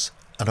signs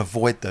and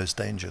avoid those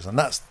dangers, and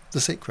that's the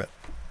secret.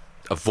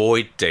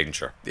 Avoid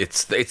danger.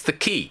 It's the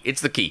key. It's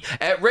the key.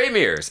 Ray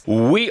Mears,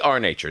 We Are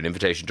Nature, an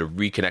invitation to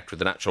reconnect with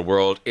the natural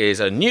world, is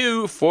a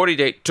new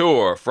 40-date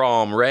tour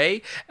from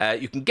Ray.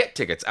 You can get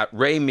tickets at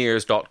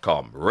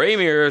raymears.com.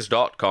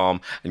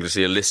 Raymears.com, and you'll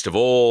see a list of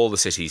all the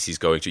cities he's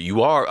going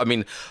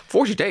to.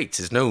 40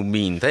 dates is no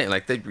mean thing.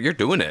 You're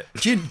doing it.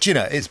 Do you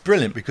know, it's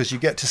brilliant, because you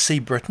get to see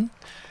Britain.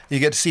 You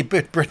get to see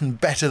Britain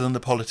better than the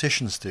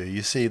politicians do.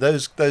 You see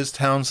those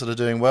towns that are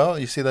doing well.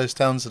 You see those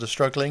towns that are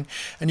struggling,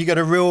 and you get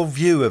a real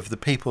view of the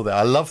people there.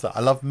 I love that.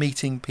 I love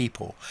meeting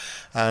people,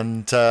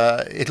 and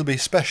it'll be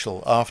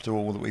special after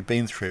all that we've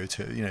been through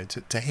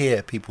to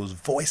hear people's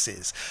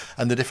voices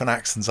and the different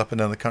accents up and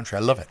down the country.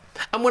 I love it.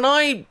 And when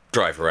I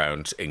drive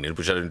around England,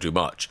 which I don't do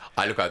much,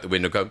 I look out the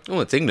window and go, oh,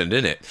 it's England,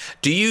 isn't it?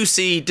 Do you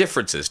see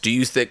differences? Do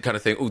you think,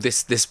 oh,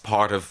 this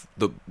part of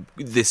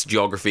this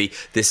geography,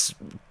 this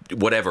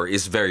whatever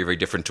is very, very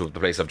different to the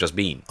place I've just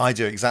been? I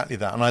do exactly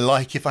that. And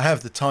if I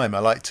have the time, I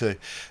like to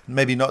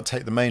maybe not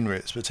take the main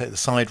routes, but take the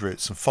side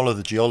routes and follow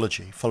the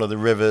geology, follow the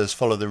rivers,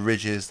 follow the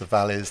ridges, the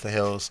valleys, the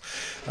hills.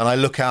 And I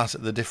look out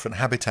at the different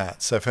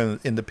habitats. So if I'm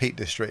in the Peak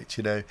District,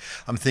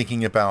 I'm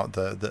thinking about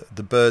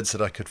the birds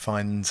that I could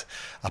find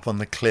up on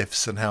the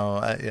cliffs, and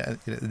how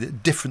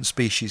different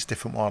species,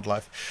 different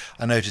wildlife.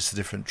 I notice the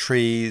different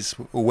trees,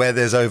 where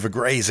there's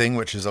overgrazing,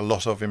 which is a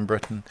lot of in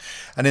Britain.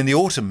 And in the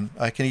autumn,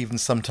 I can even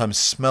sometimes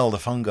smell the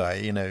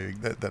fungi,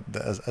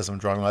 as I'm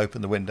driving. I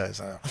open the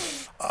windows.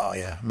 Oh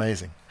yeah,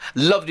 amazing.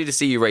 Lovely to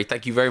see you, Ray.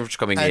 Thank you very much for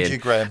coming in. And you,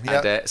 Graham.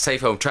 Yep. And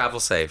safe home, travel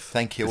safe.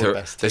 Thank you. All the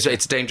best.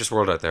 It's a dangerous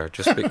world out there.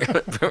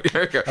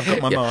 I've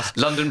got my mask.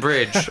 London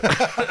Bridge.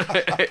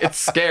 It's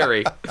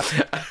scary.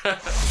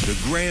 The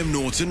Graham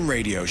Norton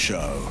Radio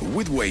Show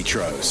with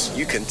Waitrose.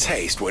 You can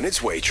taste when it's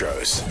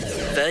Waitrose.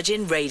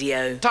 Virgin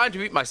Radio. Time to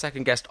meet my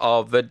second guest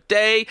of the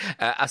day,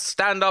 a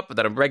stand-up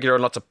that I'm regular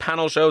on lots of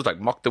panel shows like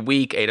Mock the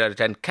Week, 8 out of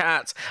 10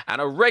 Cats,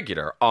 and a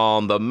regular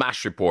on the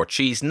MASH Report.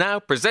 She's now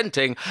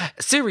presenting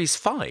Series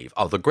 5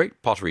 of the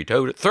Great Pottery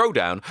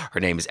Throwdown. Her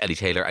name is Ellie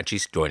Taylor, and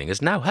she's joining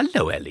us now.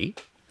 Hello, Ellie.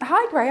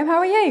 Hi, Graham. How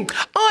are you?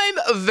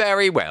 I'm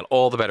very well.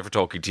 All the better for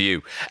talking to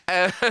you.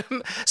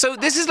 So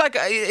this is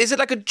is it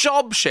like a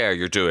job share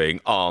you're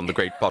doing on the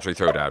Great Pottery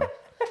Throwdown?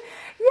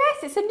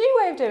 Yes, it's a new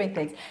way of doing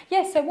things.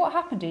 Yes, so what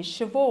happened is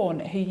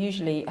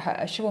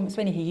Siobhan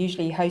Sweeney, who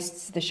usually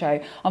hosts the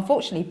show,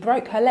 unfortunately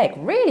broke her leg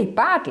really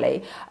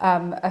badly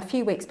a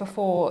few weeks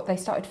before they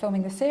started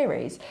filming the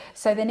series.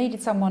 So they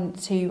needed someone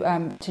to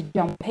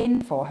jump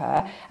in for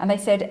her. And they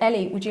said,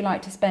 Ellie, would you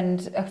like to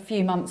spend a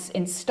few months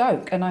in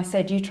Stoke? And I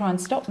said, you try and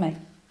stop me.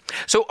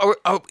 So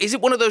is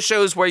it one of those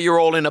shows where you're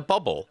all in a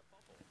bubble?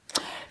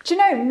 Do you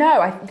know,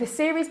 no, the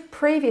series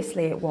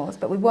previously it was,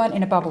 but we weren't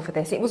in a bubble for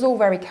this. It was all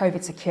very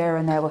COVID secure,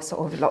 and there were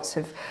sort of lots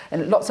of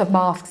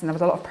masks, and there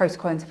was a lot of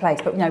protocol into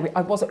place. But no,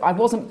 I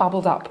wasn't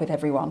bubbled up with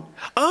everyone.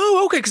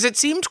 Oh, okay, because it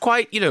seemed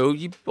quite,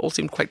 you all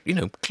seemed quite,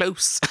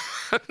 close.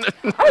 Oh,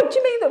 do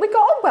you mean that we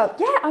got on well?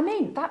 Yeah, I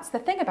mean, that's the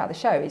thing about the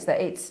show, is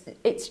that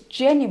it's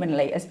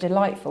genuinely as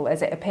delightful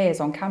as it appears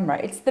on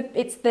camera.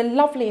 It's the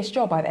loveliest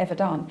job I've ever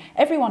done.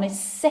 Everyone is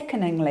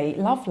sickeningly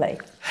lovely.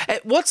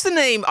 What's the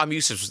name? I'm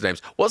useless with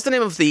names. What's the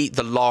name of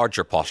the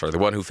larger potter, the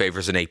one who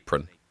favours an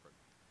apron?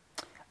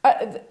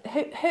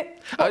 Who?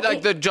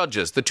 Like the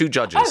judges, the two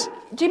judges. Oh,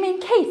 do you mean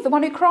Keith, the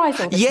one who cries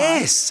all the time?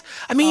 Yes.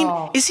 I mean,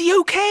 is he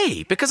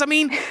okay? Because, I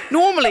mean,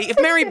 normally,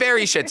 if Mary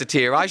Berry sheds a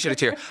tear, I shed a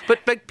tear.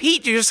 But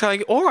Pete, you're just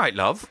like, all right,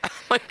 love.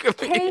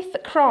 Keith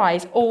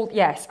cries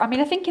yes. I mean,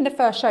 I think in the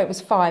first show it was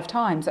 5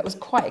 times. That was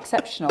quite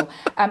exceptional.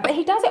 But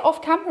he does it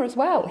off camera as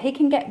well. He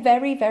can get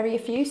very, very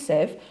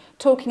effusive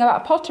talking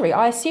about pottery.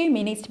 I assume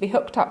he needs to be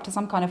hooked up to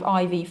some kind of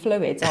IV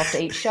fluids after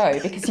each show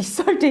because he's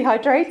so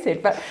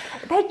dehydrated. But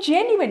they're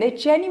genuine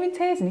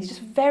tears, and he's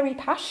just very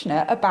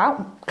passionate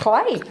about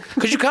clay.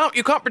 Because you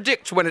can't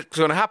predict when it's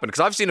going to happen. Because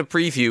I've seen a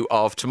preview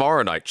of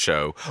tomorrow night's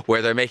show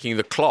where they're making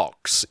the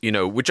clocks,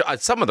 which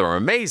some of them are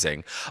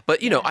amazing.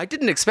 But, I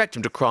didn't expect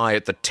him to cry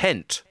at the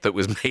tent that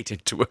was made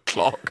into a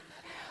clock.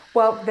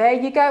 Well, there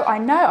you go. I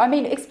know. I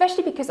mean,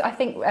 especially because I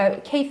think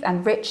Keith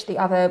and Rich, the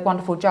other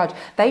wonderful judge,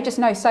 they just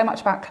know so much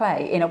about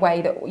clay in a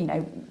way that,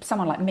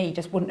 someone like me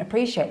just wouldn't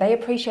appreciate. They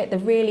appreciate the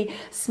really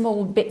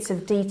small bits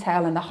of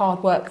detail and the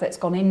hard work that's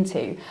gone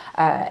into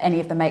any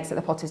of the makes that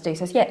the potters do.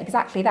 So, yeah,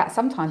 exactly that.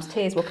 Sometimes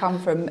tears will come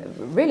from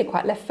really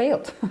quite left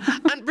field.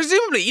 And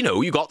presumably,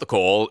 you got the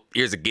call,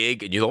 here's a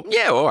gig, and you thought,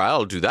 yeah, all right,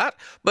 I'll do that.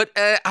 But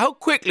how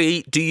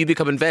quickly do you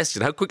become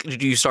invested? How quickly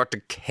do you start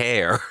to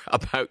care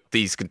about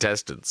these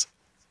contestants?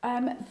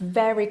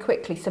 Very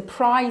quickly,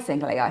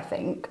 surprisingly, I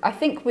think. On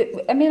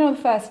the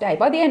first day,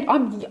 by the end,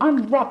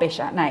 I'm rubbish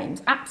at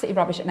names, absolutely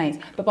rubbish at names.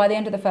 But by the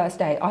end of the first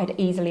day, I had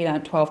easily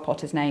learnt 12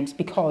 potters' names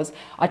because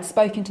I'd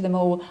spoken to them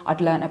all.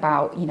 I'd learnt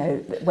about,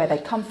 where they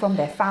come from,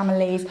 their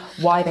families,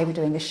 why they were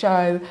doing the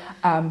show.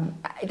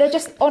 They're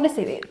just,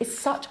 honestly, it's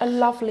such a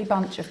lovely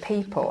bunch of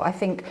people. I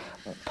think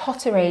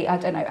pottery, I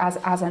don't know,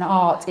 as an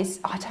art is,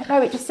 I don't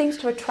know, it just seems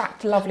to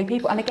attract lovely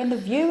people. And again, the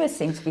viewers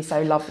seem to be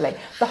so lovely.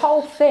 The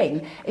whole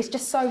thing is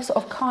just so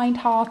sort of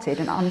kind-hearted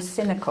and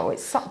uncynical.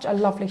 It's such a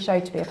lovely show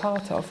to be a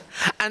part of.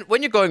 And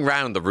when you're going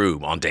round the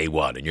room on day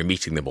one and you're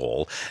meeting them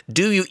all,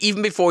 do you,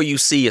 even before you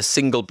see a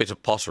single bit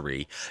of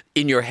pottery,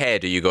 in your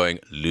head are you going,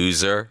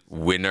 loser,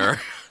 winner?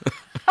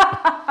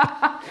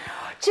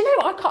 Do you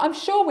know what? I'm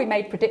sure we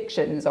made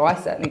predictions, or I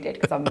certainly did,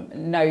 because I'm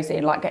nosy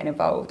and like getting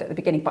involved at the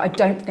beginning, but I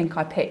don't think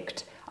I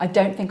picked.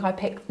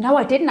 No,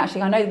 I didn't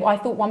actually. I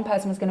thought one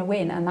person was going to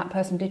win and that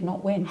person did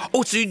not win.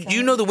 Oh, so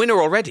you know the winner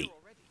already?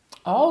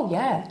 Oh,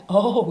 yeah.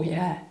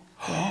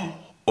 Yeah.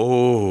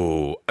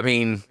 Oh, I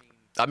mean,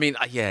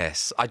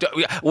 yes. I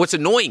don't. What's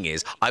annoying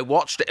is I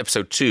watched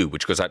episode 2,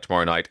 which goes out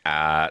tomorrow night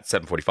at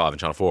 7:45 on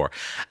Channel 4,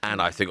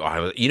 and I think,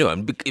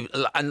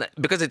 and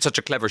because it's such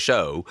a clever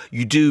show,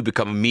 you do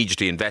become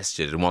immediately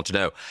invested and want to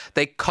know.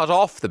 They cut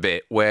off the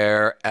bit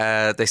where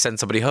they send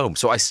somebody home,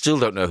 so I still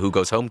don't know who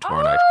goes home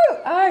tomorrow night.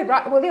 Oh,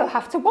 right. Well, you'll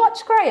have to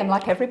watch, Graham,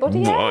 like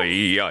everybody else.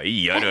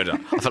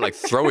 I felt like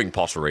throwing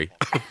pottery.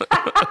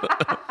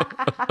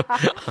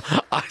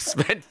 I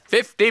spent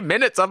 50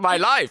 minutes of my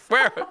life.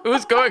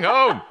 Who's going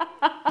home?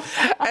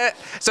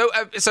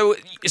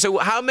 So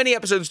how many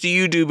episodes do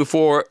you do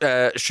before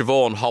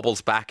Siobhan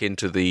hobbles back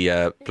into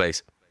the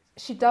place?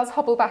 She does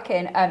hobble back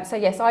in. So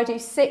yes, I do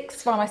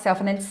 6 by myself,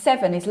 and then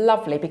 7 is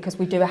lovely because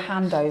we do a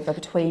handover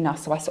between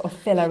us. So I sort of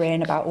fill her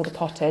in about all the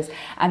potters,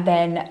 and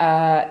then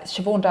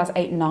Siobhan does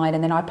 8 and 9,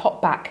 and then I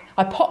pop back.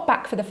 I pop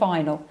back for the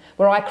final,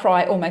 where I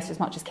cry almost as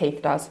much as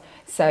Keith does.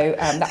 So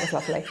that was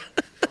lovely.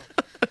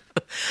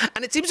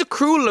 And it seems a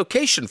cruel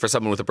location for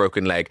someone with a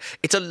broken leg.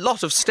 It's a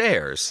lot of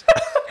stairs.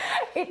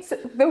 It's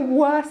the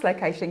worst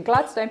location.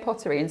 Gladstone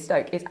Pottery in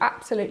Stoke is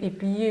absolutely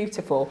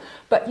beautiful.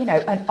 But,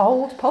 an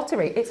old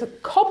pottery, it's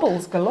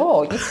cobbles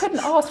galore. You couldn't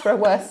ask for a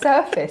worse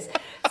surface.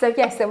 So,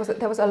 yes, there was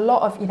a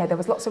lot of, there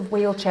was lots of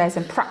wheelchairs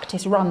and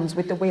practice runs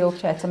with the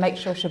wheelchair to make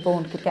sure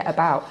Siobhan could get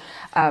about.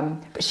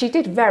 But she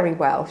did very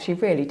well. She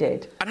really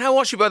did. And how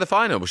was she by the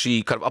final? Was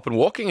she kind of up and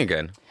walking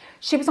again?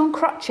 She was on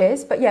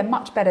crutches, but yeah,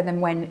 much better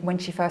than when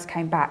she first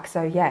came back.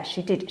 So yeah,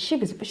 she did. She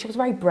was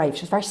very brave.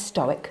 She was very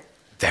stoic.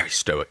 Very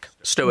stoic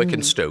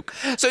and Stoke.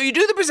 So you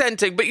do the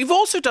presenting, but you've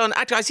also done.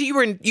 Actually, I see you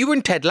were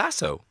in Ted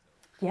Lasso.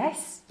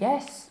 Yes,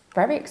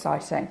 very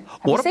exciting.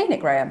 Have you seen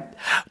it, Graham?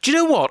 Do you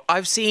know what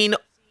I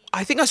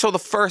think I saw the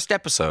first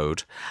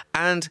episode,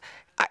 and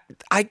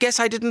I guess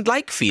I didn't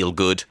like Feel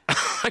Good.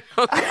 I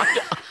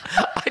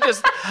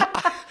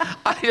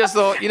just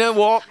thought, you know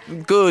what,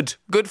 good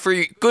for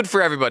you, good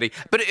for everybody.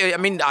 But I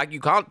mean, you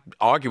can't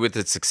argue with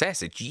its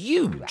success. It's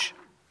huge.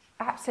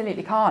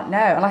 Absolutely can't, no.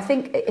 And I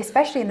think,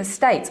 especially in the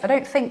States, I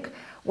don't think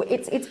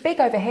it's big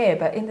over here,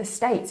 but in the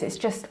States, it's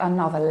just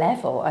another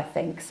level, I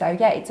think. So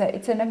yeah,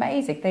 it's an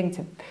amazing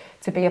thing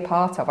to be a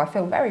part of. I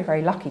feel very,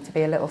 very lucky to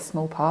be a little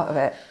small part of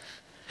it.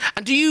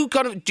 And do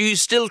you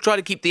still try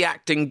to keep the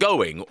acting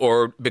going,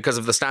 or because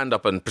of the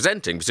stand-up and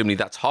presenting, presumably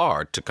that's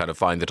hard to kind of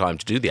find the time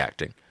to do the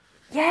acting?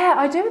 Yeah,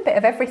 I do a bit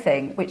of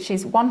everything, which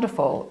is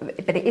wonderful.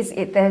 But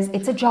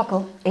it's a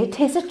juggle. It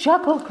is a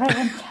juggle,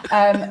 Graham.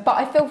 But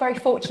I feel very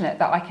fortunate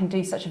that I can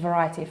do such a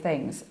variety of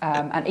things.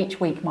 And each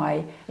week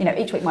my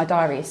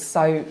diary is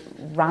so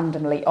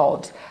randomly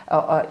odd.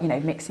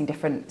 Mixing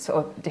different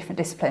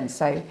disciplines.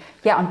 So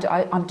yeah,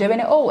 I'm doing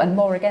it all and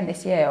more again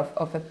this year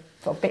of a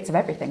sort of bits of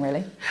everything,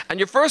 really. And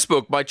your first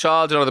book, My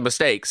Child and Other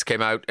Mistakes,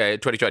 came out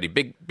 2020.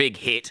 Big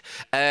hit.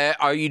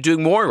 Are you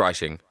doing more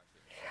writing?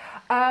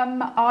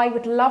 I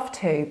would love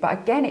to, but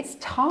again, it's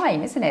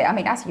time, isn't it? I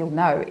mean, as you'll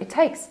know, it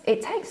takes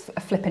a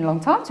flipping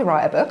long time to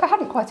write a book. I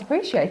hadn't quite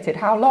appreciated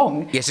how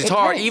long. Yes, it's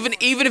hard. Even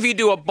if you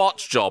do a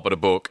botch job at a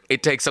book,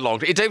 it takes a long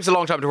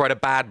time to write a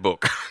bad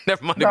book.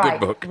 Never mind a good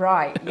book.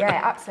 Right, yeah,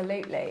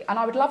 absolutely. And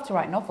I would love to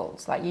write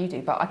novels like you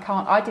do, but I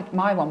can't.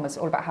 My one was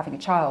all about having a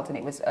child, and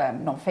it was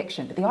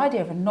non-fiction. But the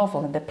idea of a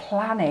novel and the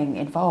planning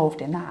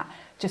involved in that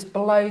just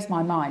blows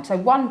my mind. So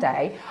one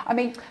day, I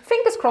mean,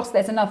 fingers crossed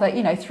there's another,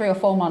 3 or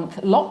 4 month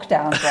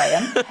lockdown,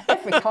 Graham,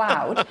 every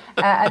cloud,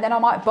 and then I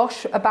might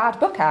bosh a bad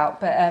book out.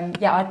 But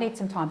I'd need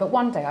some time. But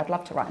one day I'd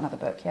love to write another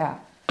book, yeah.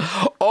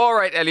 All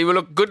right, Ellie. Well,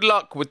 look, good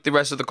luck with the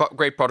rest of the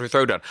Great Pottery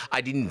Throwdown.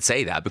 I didn't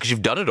say that because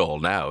you've done it all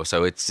now,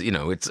 so it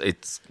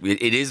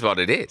is what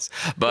it is.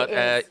 But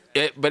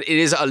it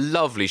is a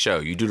lovely show.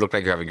 You do look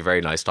like you're having a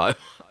very nice time.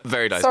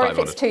 Very nice Sorry time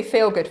if it's too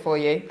feel good for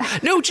you.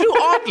 No, do you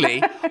know,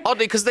 oddly,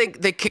 because they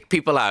kick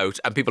people out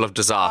and people have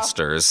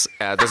disasters.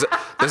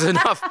 There's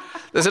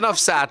enough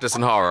sadness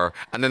and horror,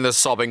 and then there's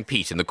sobbing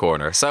Pete in the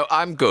corner. So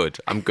I'm good.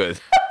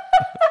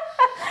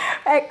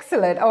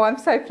 Excellent. Oh, I'm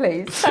so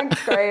pleased.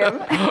 Thanks,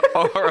 Graham.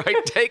 All right.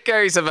 Take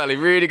care, Ellie.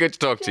 Really good to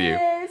talk to you.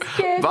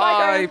 Cheers.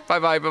 Bye.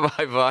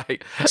 Bye.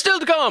 Still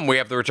to come, we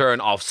have the return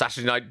of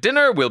Saturday Night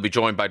Dinner. We'll be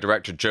joined by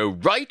director Joe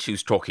Wright,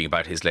 who's talking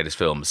about his latest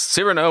film,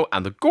 Cyrano,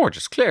 and the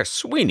gorgeous Claire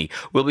Sweeney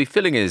will be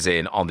filling us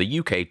in on the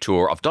UK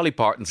tour of Dolly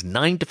Parton's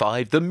 9 to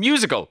 5, the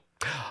musical.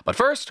 But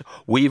first,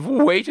 we've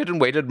waited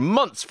and waited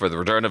months for the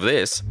return of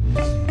this.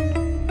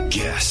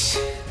 Guess.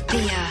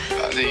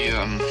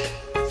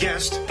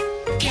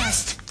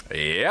 Guest.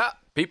 Yeah,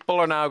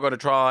 people are now going to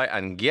try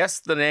and guess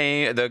the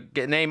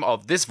name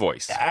of this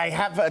voice. I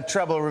have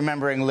trouble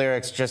remembering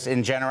lyrics just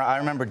in general. I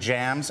remember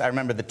jams, I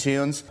remember the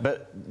tunes,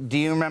 but do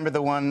you remember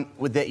the one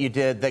that you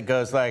did that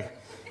goes like,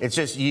 it's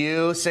just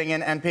you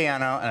singing and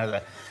piano, and I was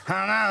like,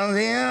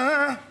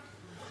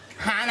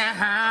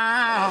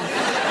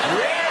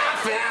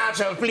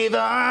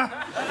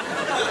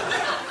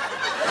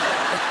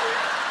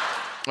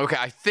 Okay,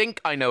 I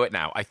think I know it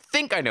now.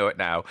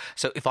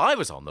 So if I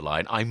was on the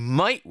line, I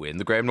might win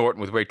the Graham Norton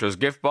with Waitrose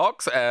gift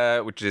box,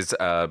 which is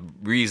a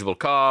reusable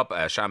cup,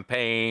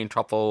 champagne,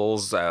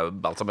 truffles,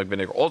 balsamic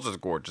vinegar, all sorts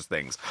of gorgeous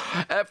things.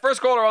 First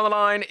caller on the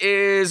line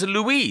is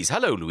Louise.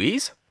 Hello,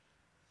 Louise.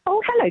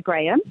 Oh, hello,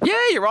 Graham. Yeah,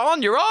 you're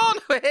on.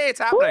 Hey, it's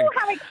happening. Oh,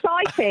 how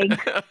exciting.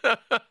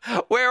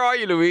 Where are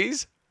you,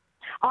 Louise?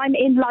 I'm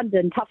in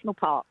London, Tufnell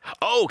Park.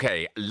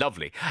 Okay,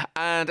 lovely.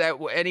 And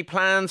any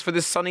plans for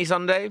this sunny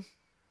Sunday?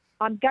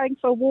 I'm going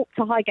for a walk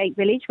to Highgate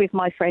Village with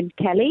my friend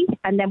Kelly,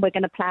 and then we're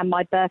going to plan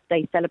my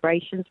birthday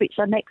celebrations, which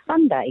are next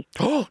Sunday.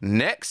 Oh,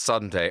 next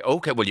Sunday.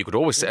 Okay, well, you could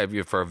always,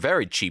 for a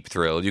very cheap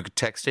thrill, you could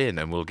text in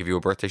and we'll give you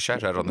a birthday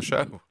shout-out on the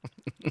show.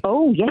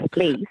 Oh, yes,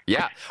 please.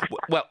 Yeah.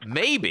 Well,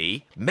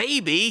 maybe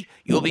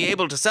you'll be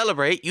able to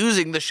celebrate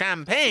using the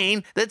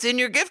champagne that's in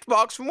your gift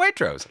box from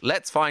Waitrose.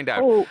 Let's find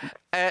out. Oh,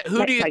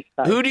 who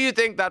do you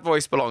think that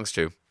voice belongs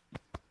to?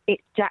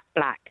 It's Jack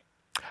Black.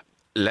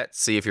 Let's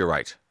see if you're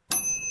right.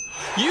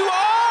 You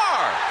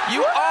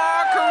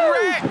are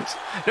correct.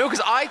 No,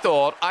 because I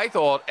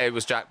thought it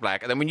was Jack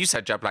Black, and then when you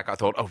said Jack Black, I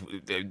thought,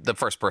 the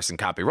first person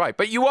can't be right.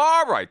 But you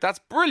are right. That's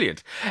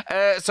brilliant.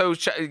 So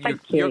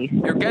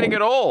you're getting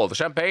it all: the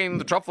champagne,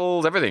 the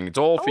truffles, everything. It's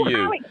all for you.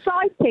 How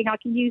exciting! I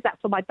can use that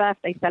for my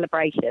birthday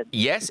celebration.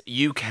 Yes,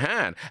 you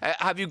can.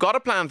 Have you got a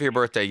plan for your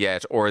birthday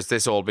yet, or has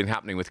this all been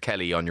happening with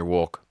Kelly on your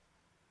walk?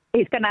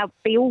 It's going to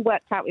be all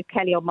worked out with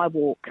Kelly on my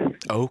walk.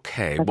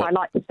 Okay. Because I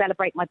like to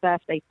celebrate my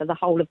birthday for the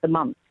whole of the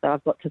month, so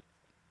I've got to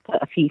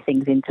put a few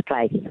things into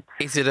place.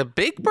 Is it a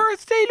big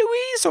birthday,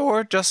 Louise,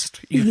 or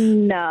just you?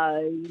 No,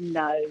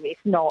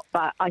 it's not.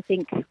 But I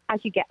think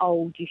as you get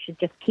old, you should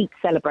just keep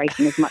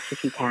celebrating as much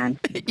as you can.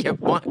 Yeah,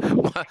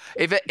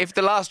 if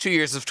the last 2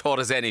 years have taught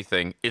us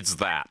anything, it's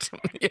that.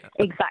 Yeah.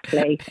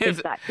 Exactly.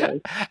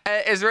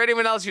 Is there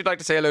anyone else you'd like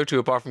to say hello to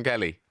apart from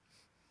Kelly?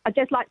 I'd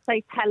just like to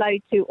say hello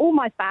to all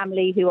my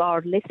family who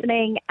are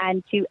listening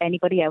and to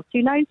anybody else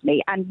who knows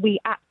me. And we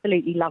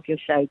absolutely love your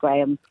show,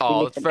 Graham.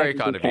 Oh, it's very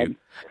kind of you.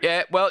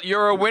 Yeah, well,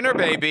 you're a winner,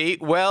 baby.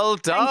 Well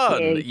done.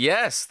 Thank you.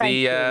 Yes,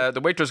 the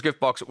Waitrose gift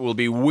box will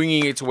be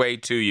winging its way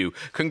to you.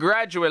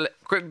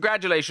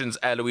 Congratulations,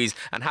 Louise,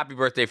 and happy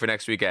birthday for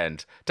next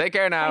weekend. Take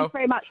care now. Thanks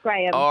very much,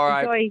 Graham. All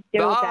right. Enjoy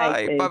your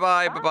day too.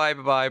 Bye.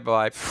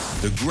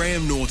 The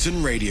Graham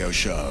Norton Radio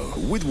Show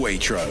with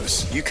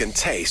Waitrose. You can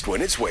taste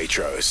when it's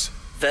Waitrose.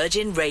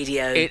 Virgin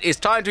Radio. It is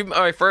time to meet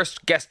my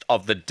first guest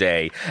of the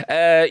day.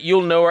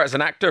 You'll know her as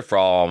an actor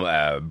from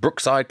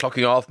Brookside,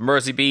 Clocking Off,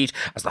 Merseybeat,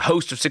 as the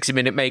host of 60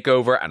 Minute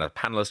Makeover and a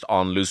panellist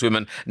on Loose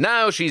Women.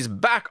 Now she's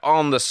back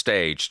on the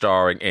stage,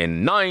 starring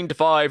in 9 to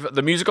 5,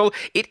 the musical.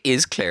 It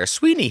is Claire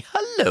Sweeney.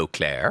 Hello,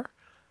 Claire.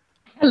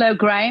 Hello,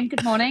 Graham.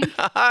 Good morning.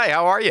 Hi,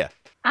 how are you?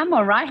 I'm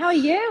all right. How are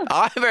you?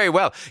 I'm very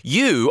well.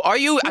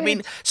 I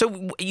mean,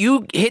 so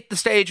you hit the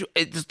stage,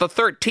 it's the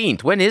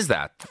 13th. When is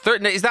that?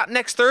 Is that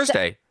next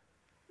Thursday?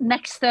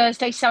 next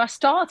Thursday. So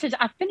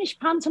I finished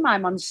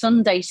pantomime on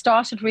Sunday,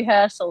 started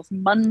rehearsals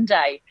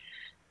Monday.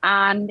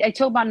 And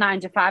it's all about 9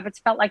 to 5. It's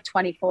felt like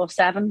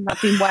 24/7.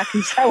 I've been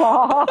working so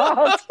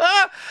hard.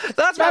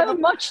 That's so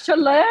much to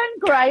learn,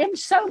 Graham.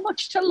 So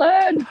much to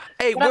learn.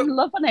 Hey, but I'm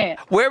loving it.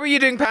 Where were you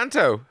doing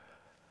panto?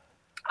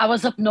 I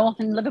was up north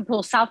in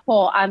Liverpool,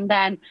 Southport, and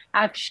then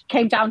I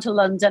came down to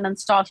London and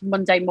started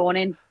Monday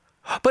morning.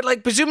 But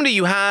like, presumably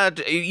had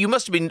you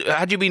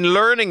been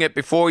learning it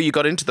before you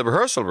got into the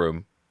rehearsal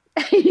room?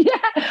 Yeah.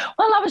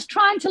 Well, I was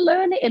trying to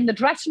learn it in the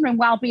dressing room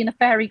while being a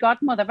fairy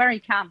godmother. Very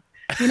camp.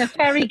 Being a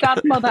fairy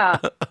godmother,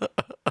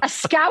 a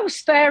Scouse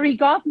fairy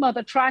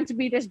godmother, trying to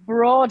be this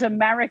broad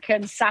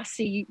American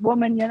sassy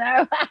woman,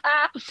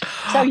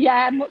 So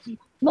yeah,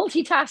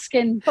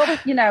 multitasking, but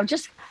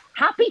just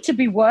happy to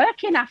be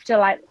working after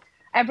like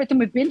everything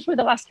we've been through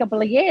the last couple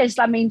of years.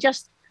 I mean,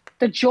 just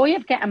the joy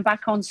of getting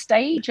back on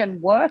stage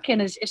and working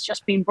it's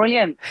just been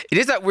brilliant. It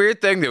is that weird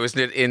thing, though, isn't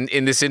it,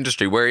 in this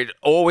industry where it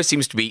always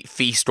seems to be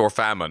feast or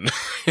famine.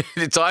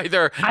 It's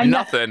either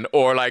nothing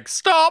or like,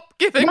 stop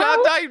giving up,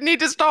 I need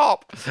to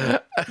stop.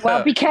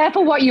 Well, be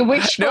careful what you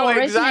wish for, no,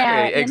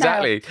 exactly, isn't it?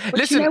 Exactly. But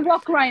listen, you know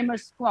what, Graham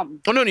has gone?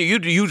 Oh, no, you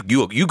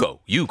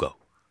go.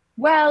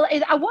 Well,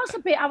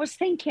 I was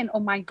thinking, oh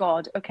my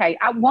God, okay,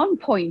 at one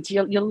point,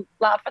 you'll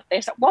laugh at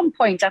this, at one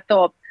point I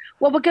thought,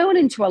 well, we're going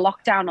into a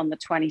lockdown on the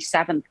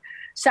 27th.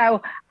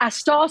 So I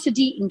started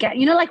eating,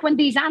 like when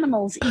these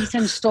animals eat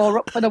and store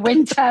up for the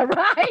winter,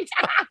 right?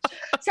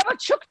 So I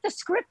chucked the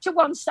script to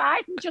one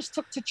side and just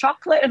took to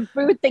chocolate and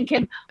food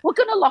thinking, we're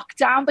going to lock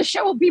down, the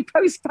show will be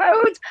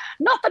postponed.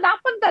 Nothing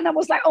happened. Then I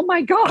was like, oh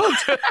my God,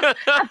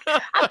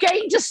 I've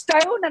gained a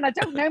stone and I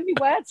don't know my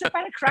words, I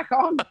better crack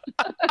on.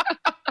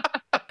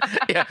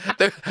 Yeah,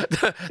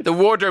 the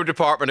wardrobe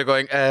department are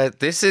going,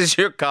 this is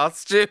your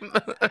costume?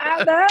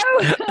 I know.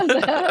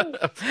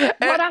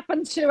 What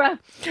happened to her?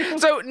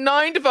 So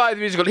 9 to 5 the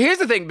musical. Here's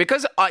the thing,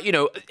 because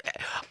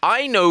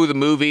I know the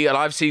movie and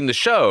I've seen the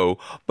show,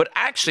 but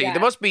actually there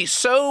must be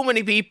so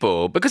many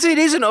people, because it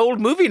is an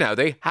old movie now,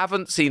 they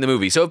haven't seen the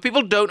movie. So if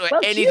people don't know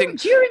anything...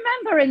 Do you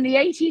remember in the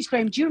 80s,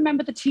 Graham, do you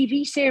remember the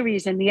TV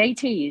series in the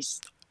 80s?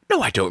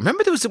 No, I don't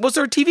remember. Was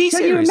there a TV series?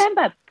 Do you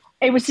remember?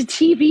 It was a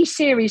TV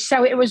series.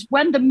 So it was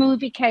when the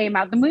movie came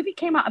out. The movie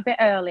came out a bit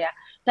earlier.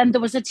 Then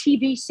there was a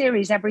TV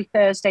series every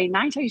Thursday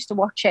night. I used to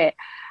watch it.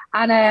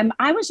 And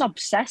I was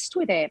obsessed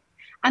with it.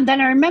 And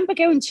then I remember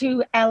going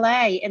to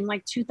LA in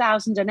like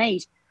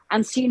 2008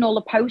 and seeing all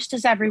the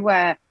posters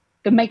everywhere.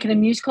 They're making a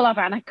musical of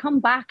it. And I come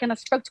back and I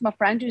spoke to my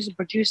friend who's a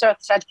producer. I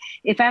said,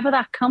 if ever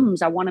that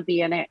comes, I want to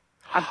be in it.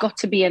 I've got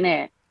to be in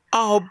it.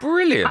 Oh,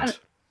 brilliant. And,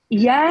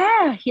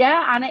 yeah.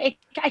 And I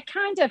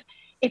kind of...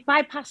 It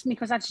bypassed me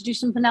because I had to do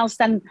something else.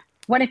 Then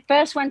when it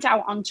first went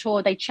out on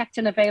tour, they checked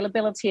in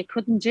availability. I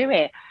couldn't do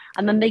it.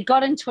 And then they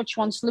got in touch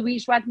once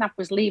Louise Redknapp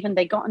was leaving.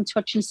 They got in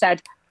touch and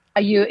said,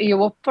 are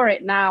you up for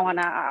it now? And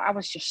I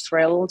was just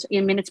thrilled. I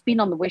mean, it's been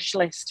on the wish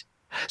list.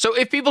 So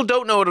if people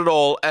don't know it at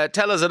all,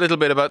 tell us a little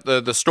bit about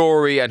the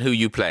story and who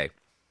you play.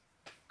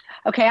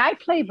 Okay, I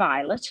play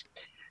Violet,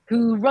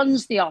 who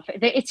runs the office.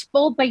 It's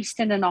all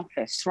based in an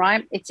office,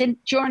 right? It's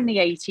during the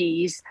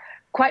 80s,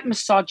 quite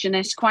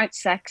misogynist, quite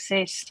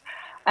sexist.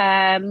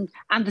 And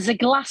there's a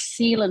glass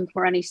ceiling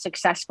for any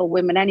successful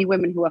women, any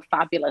women who are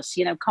fabulous,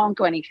 can't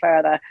go any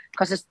further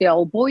because it's the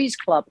old boys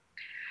club.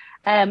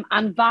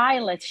 And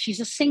Violet, she's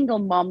a single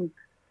mom,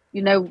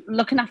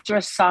 looking after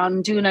her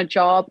son, doing her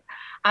job.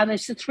 And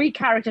there's the three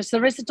characters.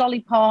 There is a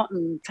Dolly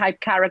Parton type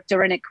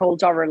character in it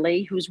called Dora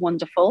Lee, who's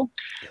wonderful.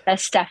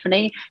 There's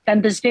Stephanie.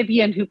 Then there's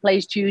Vivian, who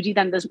plays Judy.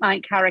 Then there's my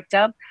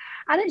character.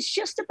 And it's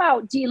just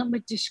about dealing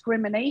with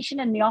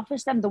discrimination in the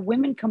office. Then the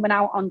women coming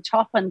out on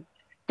top, and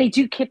they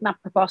do kidnap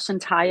the boss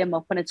and tie him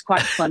up, and it's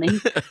quite funny.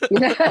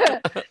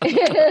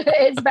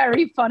 It's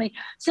very funny.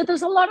 So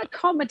there's a lot of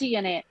comedy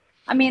in it.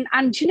 I mean,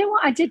 and do you know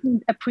what I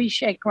didn't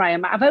appreciate,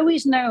 Graham? I've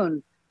always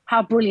known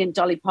how brilliant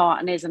Dolly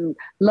Parton is and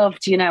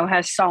loved,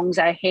 her songs,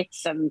 her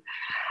hits.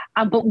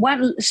 But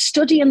when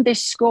studying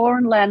this score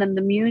and learning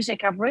the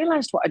music, I've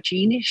realised what a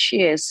genius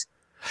she is.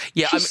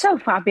 Yeah, she's so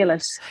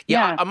fabulous.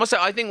 Yeah, I must say,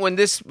 I think when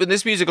this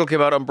musical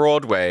came out on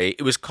Broadway,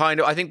 it was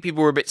I think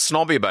people were a bit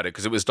snobby about it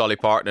because it was Dolly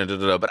Parton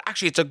and but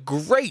actually it's a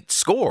great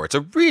score. It's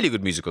a really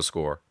good musical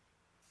score.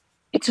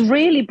 It's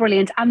really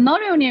brilliant. And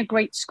not only a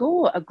great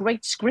score, a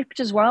great script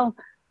as well.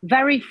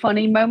 Very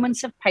funny,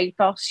 moments of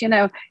pathos. To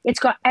me,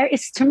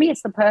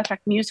 it's the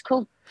perfect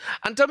musical.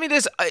 And tell me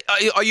this,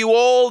 are you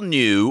all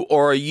new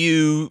or are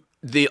you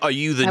the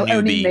newbie?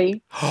 Only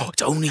me. Oh,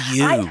 it's only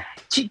you.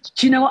 Do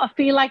you know what I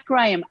feel like,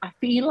 Graham? I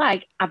feel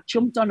like I've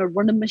jumped on a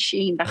running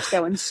machine that's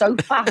going so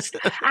fast.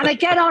 And I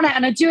get on it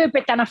and I do a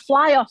bit, then I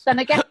fly off, then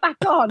I get back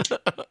on.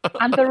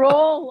 And they're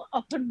all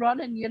up and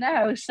running,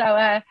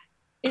 So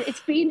it's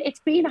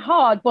been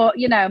hard. But,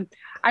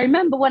 I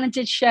remember when I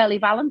did Shirley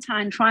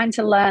Valentine, trying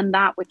to learn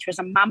that, which was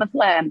a mammoth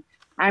learn.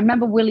 I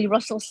remember Willie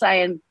Russell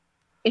saying,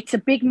 it's a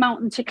big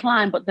mountain to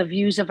climb, but the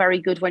views are very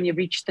good when you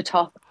reach the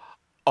top.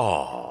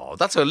 Oh,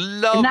 that's a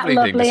Isn't that lovely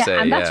thing lovely? to say.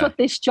 And that's yeah. what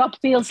this job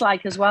feels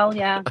like as well,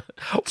 yeah.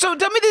 So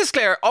tell me this,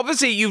 Claire.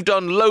 Obviously, you've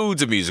done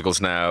loads of musicals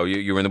now.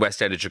 You were in the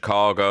West End of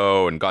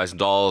Chicago and Guys and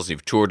Dolls.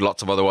 You've toured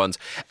lots of other ones.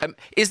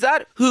 Is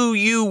that who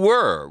you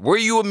were? Were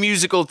you a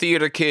musical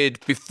theatre kid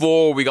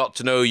before we got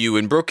to know you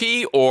in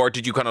Brookie, or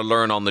did you kind of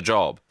learn on the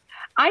job?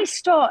 I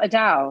started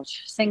out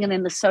singing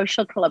in the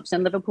social clubs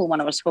in Liverpool when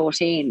I was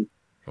 14.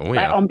 Oh,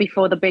 yeah. Like on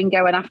before the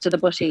bingo and after the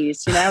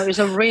butties, you know, it was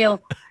a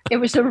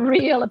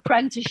real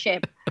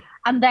apprenticeship.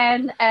 And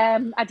then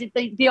I did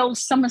the old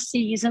summer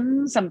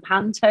seasons and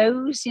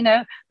pantos, you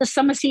know, the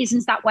summer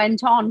seasons that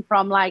went on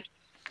from like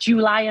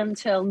July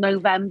until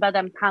November,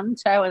 then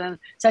panto. And then,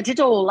 so I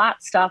did all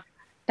that stuff.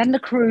 Then the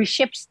cruise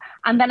ships.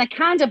 And then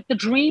the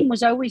dream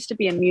was always to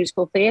be in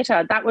musical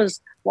theatre. That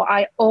was what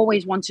I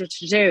always wanted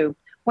to do.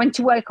 Went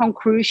to work on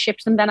cruise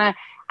ships. And then I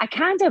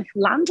kind of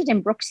landed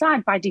in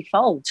Brookside by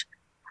default.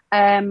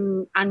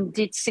 And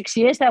did 6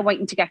 years there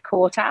waiting to get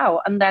caught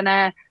out. And then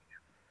I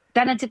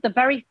did the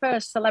very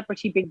first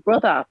Celebrity Big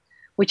Brother,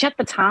 which at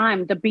the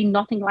time, there'd been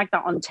nothing like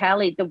that on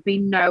telly. There'd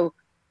been no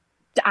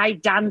I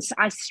Dance,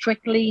 I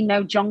Strictly,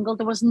 no Jungle.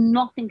 There was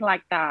nothing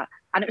like that.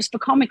 And it was for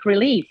comic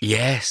relief.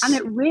 Yes. And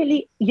it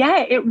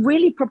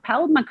really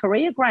propelled my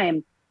career,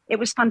 Graham. It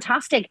was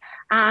fantastic.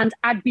 And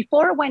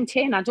before I went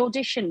in, I'd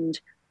auditioned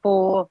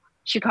for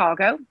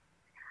Chicago.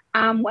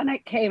 And when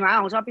it came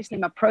out, obviously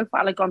my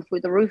profile had gone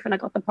through the roof, and I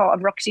got the part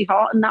of Roxy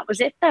Hart, and that was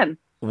it. Then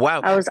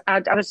wow, I was.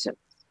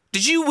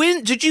 Did you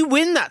win? Did you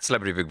win that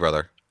Celebrity Big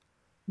Brother?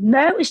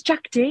 No, it was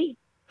Jack D.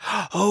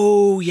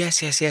 Oh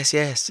yes.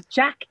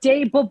 Jack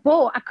D. But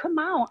I come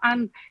out,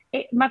 and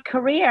my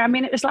career. I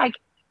mean, it was like,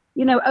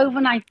 you know,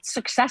 overnight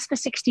success for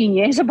 16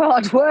 years of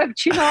hard work.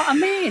 Do you know what I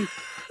mean?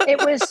 It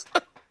was.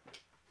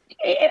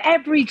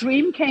 Every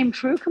dream came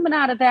true coming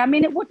out of there. I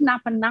mean, it wouldn't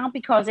happen now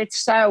because it's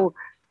so.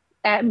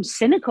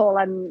 Cynical,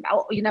 and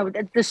you know,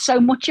 there's so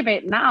much of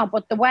it now,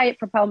 but the way it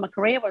propelled my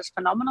career was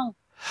phenomenal.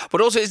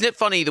 But also, isn't it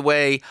funny the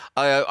way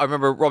I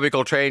remember Robbie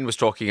Coltrane was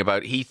talking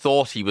about, he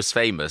thought he was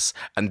famous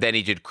and then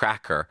he did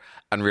Cracker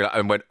and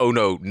went, oh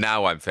no,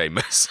 now I'm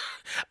famous.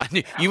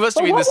 And you must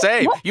have been the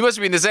same. You must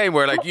have been the same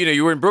where, like, you know,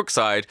 you were in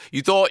Brookside,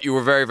 you thought you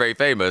were very, very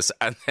famous,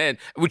 and then,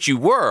 which you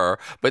were,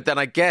 but then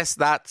I guess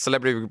that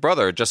Celebrity Big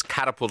Brother just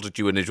catapulted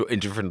you in a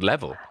different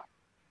level.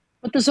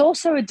 But there's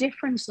also a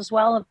difference as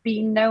well of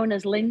being known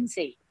as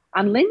Lindsay.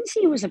 And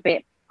Lindsay was a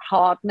bit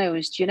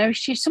hard-nosed, you know.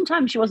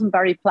 Sometimes she wasn't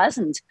very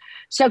pleasant.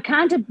 So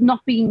kind of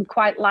not being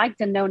quite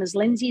liked and known as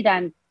Lindsay,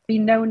 then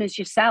being known as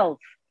yourself.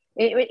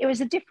 It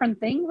was a different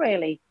thing,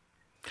 really.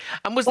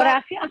 And was but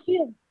that... I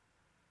feel...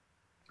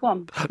 Go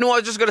on. No, I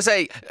was just going to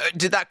say,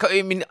 did that...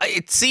 I mean,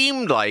 it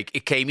seemed like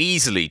it came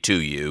easily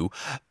to you,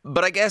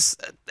 but I guess,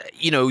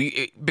 you know,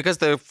 because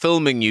they're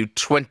filming you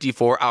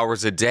 24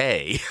 hours a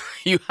day,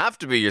 you have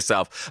to be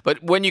yourself.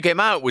 But when you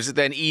came out, was it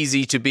then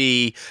easy to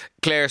be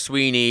Claire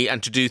Sweeney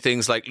and to do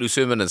things like Loose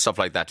Women and stuff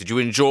like that? Did you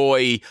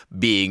enjoy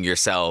being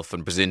yourself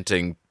and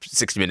presenting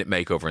 60-minute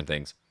makeover and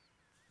things?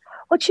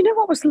 Well, do you know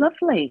what was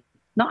lovely?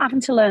 Not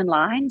having to learn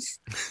lines.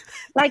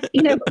 Like,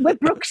 you know, with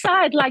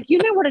Brookside, like, you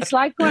know what it's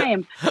like,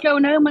 Graham,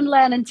 going home and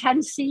learning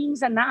 10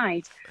 scenes a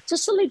night to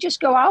suddenly just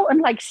go out and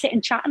like sit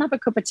and chat and have a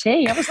cup of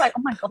tea. I was like,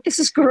 oh my God, this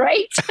is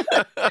great.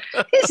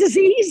 This is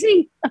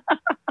easy.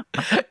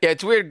 Yeah,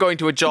 it's weird going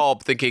to a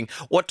job thinking,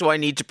 what do I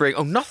need to bring?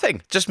 Oh,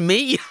 nothing. Just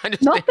me.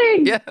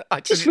 Nothing. Yeah,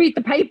 just read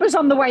the papers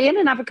on the way in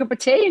and have a cup of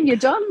tea and you're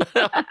done.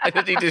 I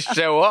just need to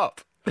show up.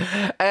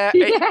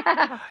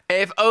 Yeah.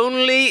 If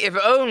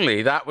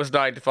only that was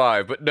 9 to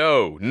 5, but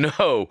no,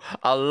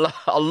 a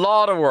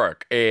lot of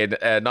work in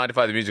 9 to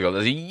 5 the musical.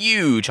 It's a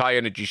huge high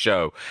energy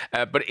show,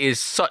 but it is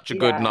such a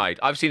good night.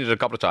 I've seen it a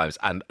couple of times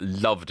and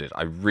loved it.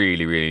 I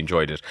really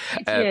enjoyed it.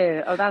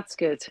 Yeah, oh, that's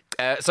good.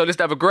 So let's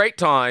have a great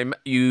time.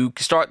 You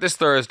start this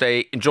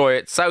Thursday, enjoy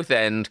it, South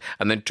End,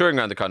 and then touring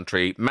around the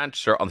country,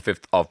 Manchester on the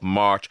 5th of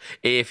March.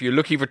 If you're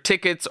looking for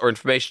tickets or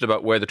information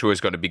about where the tour is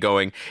going to be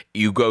going,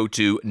 you go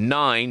to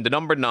 9, the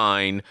number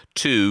 9,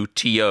 2,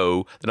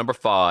 TO, the number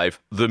 5,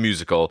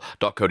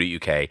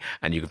 themusical.co.uk,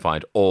 and you can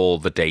find all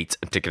the dates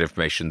and ticket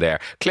information there.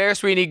 Claire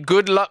Sweeney,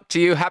 good luck to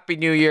you. Happy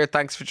New Year.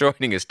 Thanks for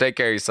joining us. Take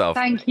care of yourself.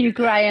 Thank you,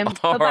 Graham.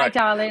 All Bye-bye, right.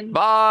 darling.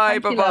 Bye,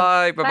 Thank you,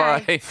 bye-bye, love.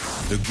 bye-bye.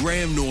 The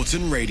Graham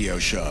Norton Radio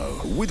Show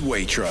with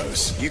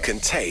Waitrose. You can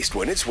taste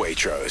when it's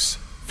Waitrose.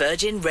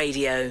 Virgin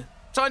Radio.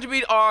 Time to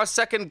meet our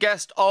second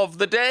guest of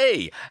the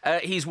day.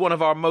 He's one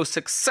of our most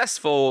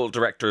successful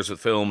directors with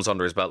films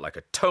under his belt like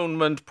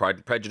Atonement, Pride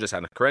and Prejudice,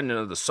 Anna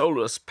Karenina, The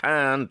Soulless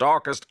Pan,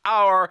 Darkest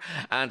Hour,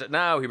 and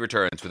now he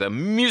returns with a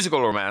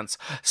musical romance,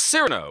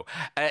 Cyrano.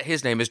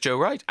 His name is Joe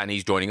Wright, and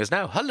he's joining us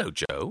now. Hello,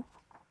 Joe.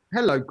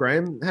 Hello,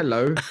 Graham.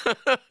 Hello.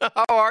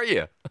 How are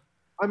you?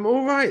 I'm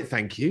all right,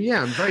 thank you.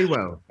 Yeah, I'm very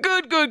well.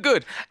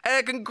 Good.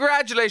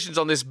 Congratulations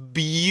on this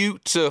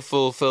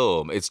beautiful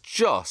film. It's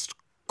just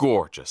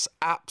gorgeous,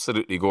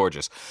 absolutely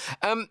gorgeous.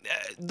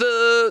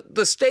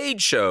 The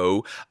stage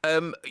show.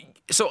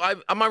 So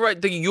am I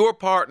right that your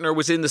partner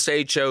was in the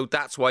stage show?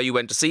 That's why you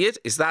went to see it.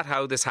 Is that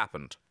how this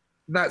happened?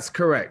 That's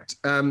correct.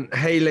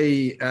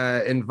 Hayley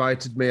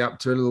invited me up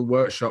to a little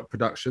workshop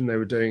production they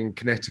were doing in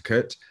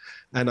Connecticut,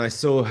 and I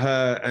saw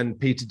her and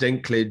Peter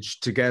Dinklage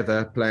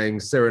together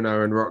playing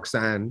Cyrano and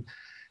Roxanne,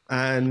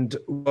 and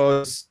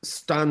was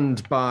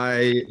stunned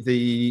by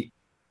the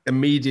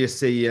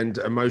immediacy and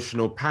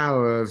emotional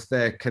power of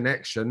their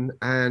connection,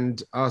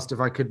 and asked if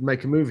I could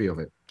make a movie of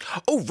it.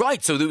 Oh,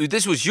 right. So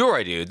this was your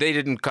idea. They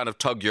didn't kind of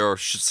tug your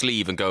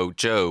sleeve and go,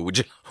 Joe,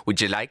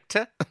 would you like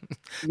to?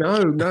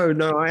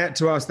 No. I had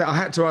to ask that. I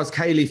had to ask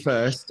Hayley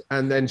first,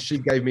 and then she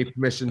gave me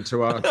permission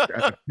to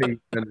ask Pete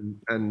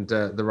and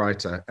the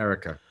writer,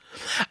 Erica.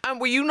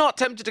 And were you not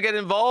tempted to get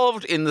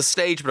involved in the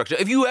stage production?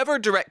 Have you ever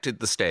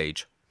directed the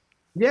stage?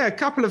 Yeah, a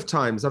couple of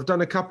times. I've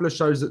done a couple of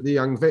shows at the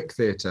Young Vic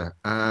Theatre.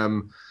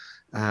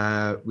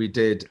 We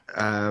did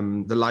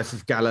The Life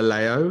of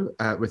Galileo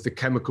with the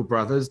Chemical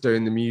Brothers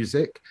doing the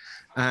music.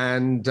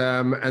 And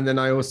then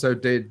I also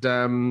did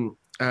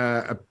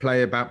a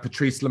play about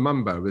Patrice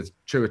Lumumba with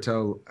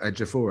Chiwetel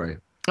Ejiofor.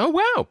 Oh,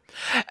 wow.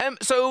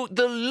 So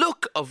the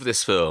look of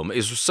this film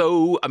is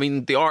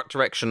the art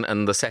direction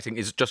and the setting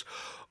is just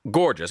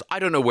gorgeous. I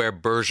don't know where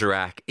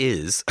Bergerac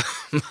is,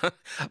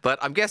 but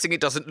I'm guessing it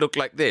doesn't look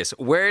like this.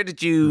 Where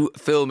did you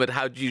film it?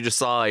 How did you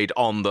decide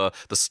on the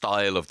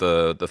style of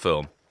the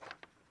film?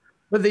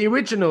 Well, the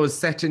original is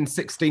set in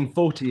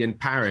 1640 in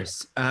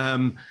Paris,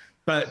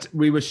 but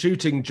we were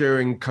shooting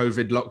during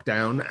COVID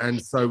lockdown,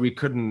 and so we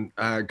couldn't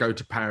go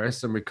to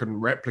Paris, and we couldn't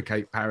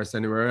replicate Paris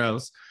anywhere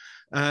else.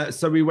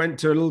 So we went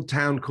to a little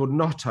town called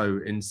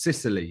Noto in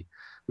Sicily,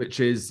 which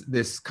is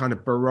this kind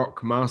of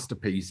Baroque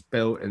masterpiece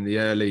built in the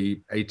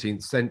early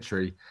 18th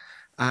century,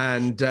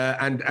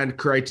 and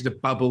created a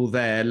bubble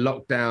there,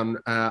 locked down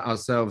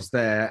ourselves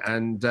there,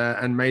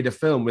 and made a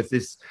film with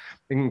this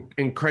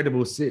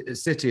incredible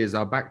city as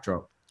our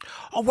backdrop.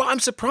 Oh, well, I'm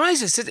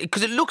surprised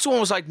because it looks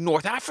almost like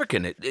North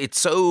African. It's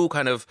so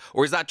kind of,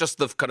 or is that just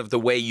the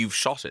way you've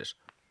shot it?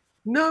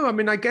 No, I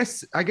mean, I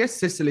guess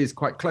Sicily is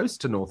quite close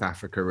to North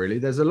Africa, really.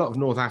 There's a lot of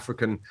North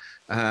African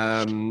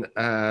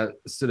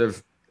sort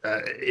of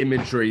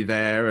imagery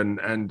there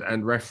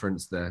and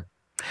reference there.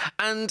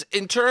 And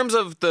in terms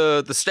of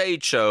the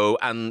stage show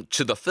and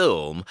to the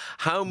film,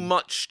 how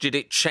much did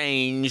it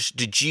change?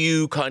 Did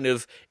you kind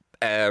of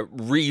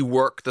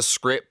rework the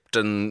script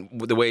and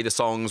the way the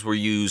songs were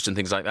used and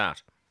things like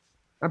that?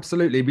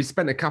 Absolutely. We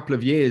spent a couple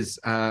of years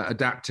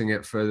adapting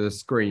it for the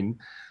screen.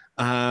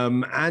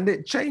 And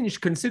it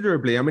changed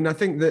considerably. I mean, I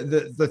think that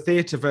the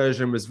theatre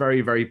version was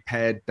very, very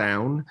pared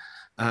down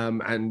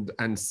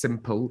and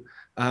simple.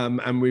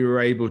 And we were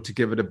able to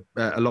give it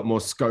a lot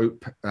more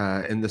scope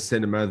in the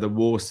cinema. The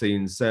war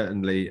scenes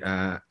certainly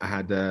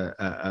had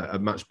a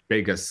much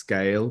bigger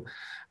scale.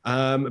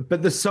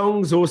 But the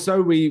songs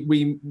also,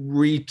 we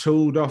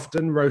retooled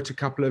often, wrote a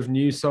couple of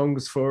new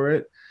songs for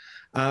it.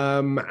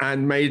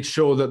 And made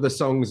sure that the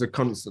songs are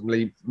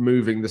constantly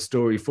moving the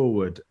story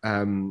forward.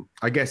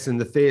 I guess in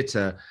the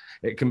theatre,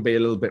 it can be a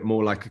little bit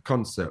more like a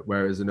concert,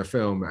 whereas in a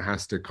film, it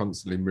has to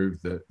constantly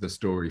move the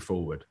story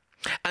forward.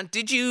 And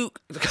did you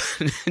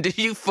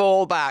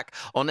fall back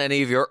on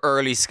any of your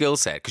early skill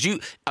set? Because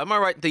am I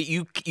right that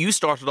you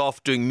started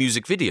off doing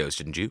music videos,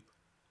 didn't you?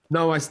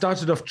 No, I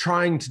started off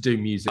trying to do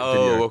music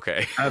videos. Oh,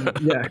 okay.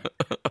 Yeah,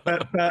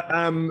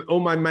 but all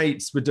my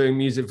mates were doing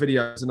music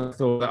videos, and I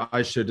thought that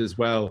I should as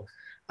well.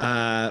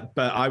 But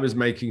I was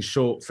making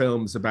short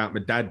films about my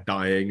dad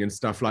dying and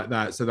stuff like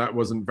that. So that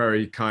wasn't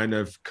very kind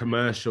of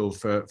commercial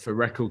for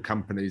record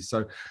companies.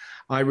 So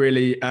I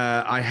really,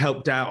 I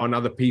helped out on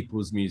other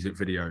people's music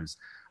videos.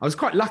 I was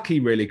quite lucky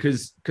really,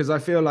 because I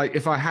feel like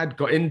if I had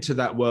got into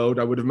that world,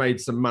 I would have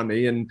made some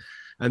money and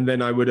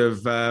then I would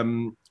have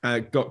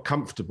got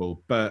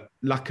comfortable. But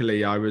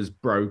luckily I was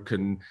broke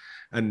and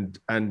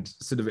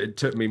sort of it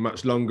took me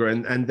much longer.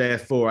 And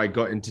therefore I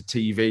got into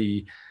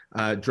TV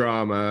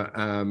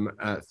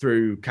drama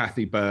through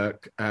Kathy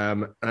Burke,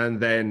 and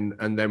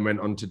then went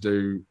on to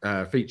do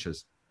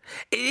features.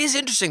 It is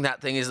interesting,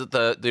 that thing is that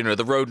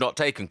the road not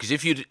taken, because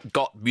if you'd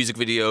got music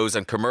videos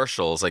and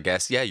commercials, I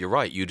guess, yeah, you're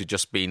right, you'd have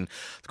just been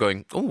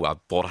going, oh,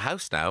 I've bought a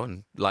house now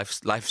and life's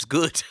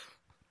good.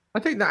 I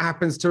think that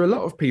happens to a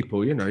lot of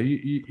people. You know,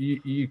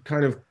 you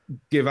kind of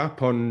give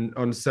up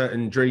on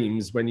certain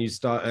dreams when you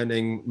start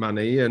earning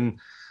money, and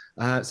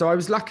so I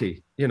was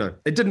lucky. You know,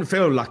 it didn't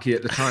feel lucky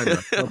at the time.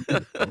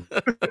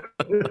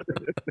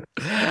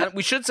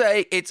 We should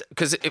say it's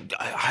because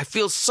I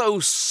feel so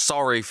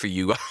sorry for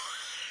you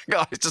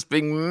guys just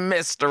being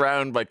messed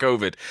around by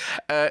COVID,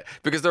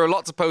 because there are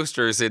lots of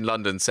posters in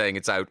London saying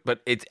it's out, but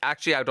it's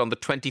actually out on the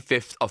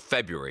 25th of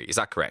February. Is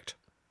that correct?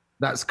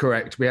 That's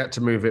correct. We had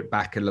to move it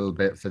back a little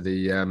bit for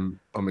the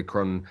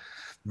Omicron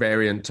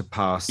variant to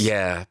pass.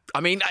 Yeah.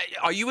 I mean,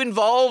 are you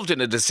involved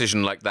in a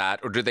decision like that,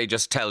 or do they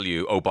just tell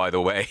you, oh, by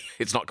the way,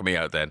 it's not coming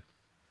out then?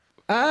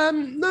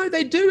 No,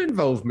 they do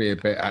involve me a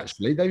bit,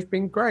 actually. They've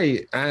been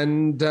great.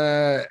 And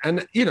I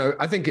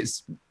think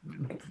it's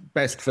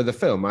best for the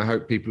film. I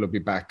hope people will be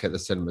back at the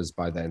cinemas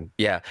by then.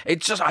 Yeah,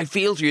 it's just, I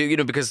feel to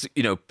you, because,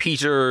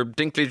 Peter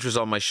Dinklage was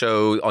on my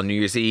show on New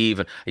Year's Eve,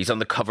 and he's on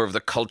the cover of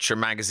the Culture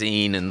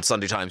magazine and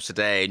Sunday Times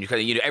Today, and you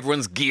kind of,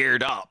 everyone's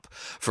geared up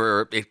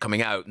for it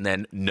coming out, and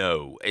then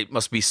no. It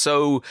must be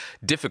so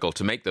difficult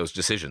to make those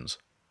decisions.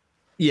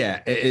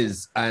 Yeah, it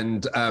is.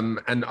 And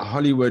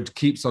Hollywood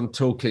keeps on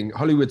talking.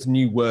 Hollywood's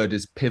new word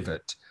is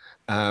pivot.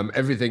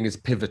 Everything is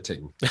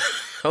pivoting.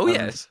 Oh,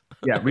 yes.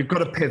 Yeah, we've got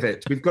to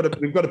pivot. We've got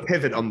to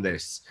pivot on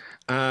this.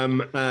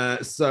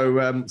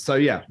 So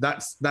yeah,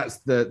 that's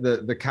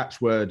the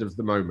catchword of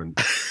the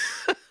moment.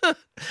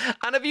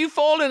 And have you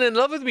fallen in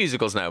love with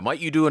musicals now? Might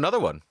you do another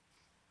one?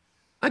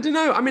 I don't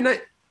know. I mean,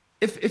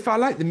 if I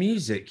like the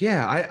music,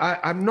 yeah,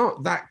 I'm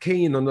not that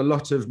keen on a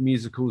lot of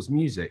musicals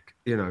music,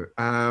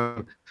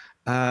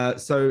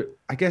 so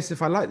I guess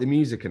if I like the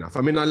music enough,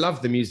 I mean, I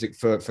love the music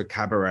for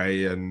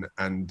Cabaret and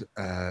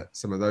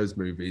some of those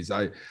movies.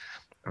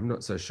 I'm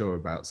not so sure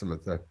about some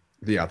of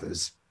the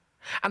others.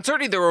 And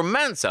certainly the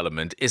romance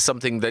element is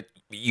something that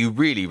you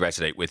really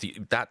resonate with.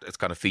 That is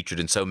kind of featured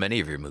in so many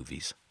of your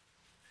movies.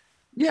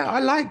 Yeah, I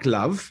like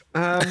love.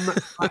 And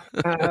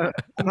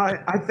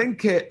I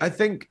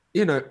think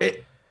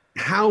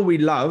how we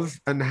love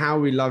and how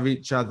we love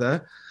each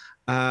other.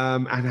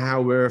 And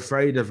how we're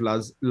afraid of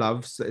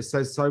love, it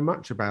says so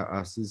much about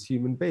us as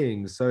human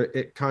beings. So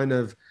it kind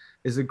of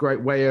is a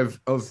great way of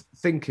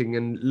thinking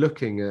and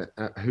looking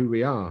at who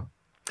we are.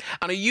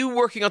 And are you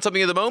working on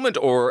something at the moment,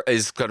 or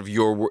is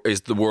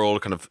the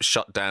world kind of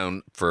shut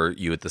down for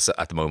you at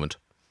the moment?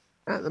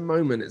 At the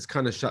moment, it's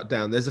kind of shut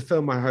down. There's a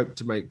film I hope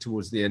to make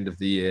towards the end of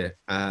the year,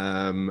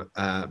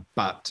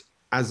 but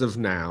as of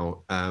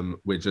now,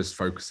 we're just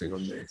focusing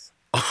on this.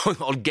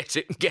 On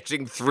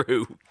getting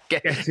through,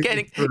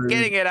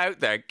 getting it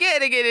out there,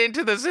 getting it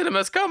into the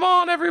cinemas. Come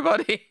on,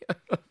 everybody!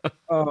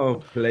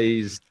 Oh,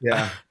 please,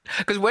 yeah.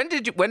 Because when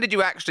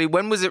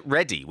was it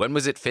ready? When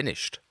was it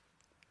finished?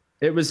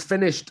 It was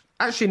finished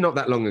actually not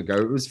that long ago.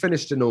 It was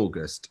finished in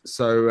August.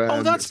 So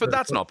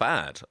that's not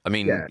bad. I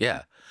mean,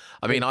 yeah.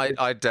 I mean,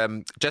 I'd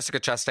Jessica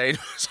Chastain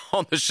was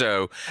on the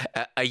show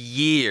a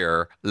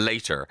year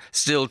later,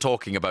 still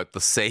talking about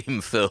the same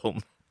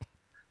film.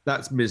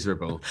 That's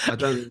miserable. I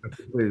don't think I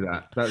could do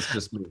that. That's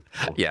just miserable.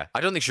 Yeah, I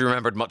don't think she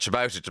remembered much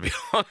about it, to be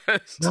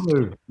honest.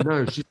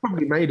 No, she's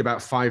probably made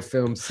about 5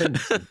 films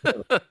since.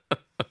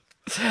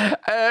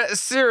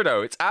 Cyrano,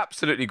 it's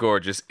absolutely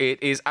gorgeous.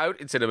 It is out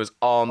in cinemas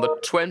on the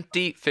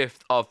 25th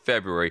of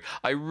February.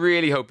 I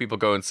really hope people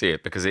go and see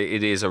it, because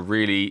it is a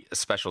really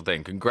special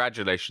thing.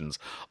 Congratulations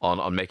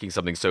on making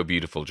something so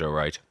beautiful, Joe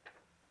Wright.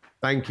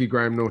 Thank you,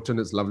 Graham Norton.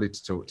 It's lovely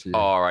to talk to you.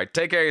 All right,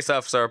 take care of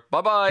yourself, sir.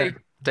 Bye-bye.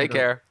 Take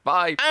care.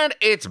 Bye. And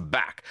it's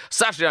back.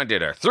 Saturday Night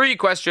Dinner. 3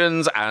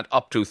 questions and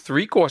up to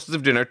 3 courses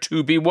of dinner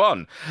to be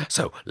won.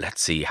 So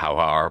let's see how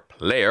our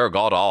player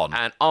got on.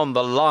 And on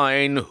the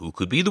line, who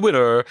could be the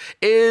winner,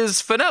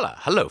 is Fenella.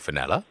 Hello,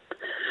 Fenella.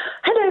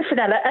 Hello,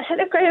 Fenella.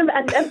 Hello, Graham.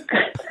 And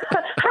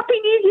Happy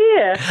New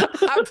Year.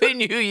 Happy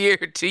New Year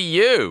to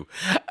you.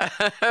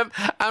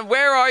 And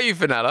where are you,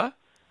 Fenella?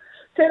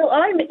 So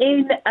I'm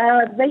in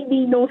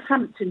rainy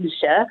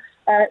Northamptonshire,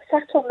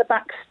 sat on the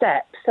back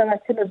step so I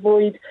can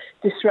avoid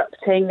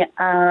disrupting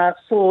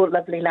 4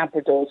 lovely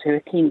Labradors who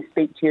are keen to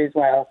speak to you as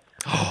well.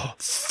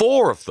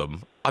 4 of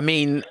them? I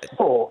mean...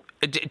 4.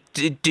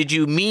 Did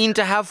you mean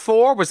to have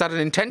 4? Was that an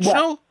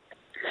intentional?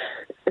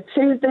 Yeah.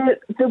 So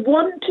the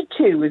 1 to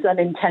 2 was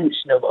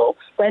unintentional.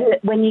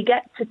 When you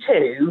get to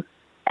 2,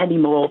 any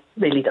more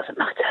really doesn't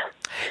matter.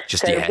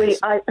 Just yes.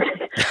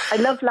 I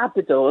love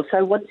Labradors, so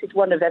I wanted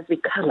one of every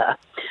colour.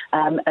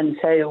 And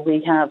so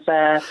we have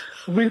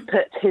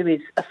Rupert, who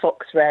is a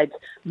fox red,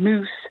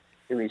 Moose,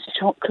 who is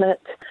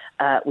chocolate,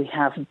 we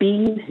have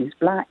Bean, who's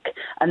black,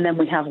 and then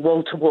we have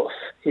Walter Wolf,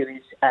 who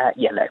is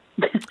yellow.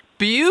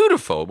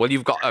 Beautiful. Well,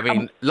 you've got,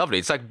 lovely.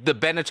 It's like the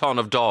Benetton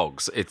of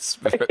dogs. It's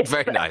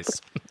very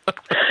nice.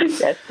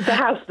 Yes, the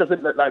house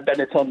doesn't look like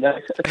Benetton, though,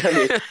 I tell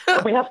you.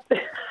 And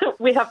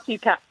we have 2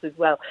 cats as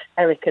well,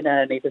 Eric and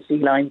Ernie, the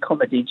feline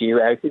comedy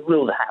duo, who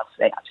rule the house.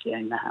 They actually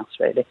own the house,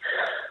 really.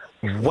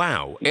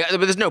 Wow. Yeah,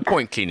 but there's no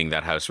point cleaning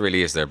that house,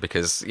 really, is there?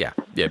 Because, yeah.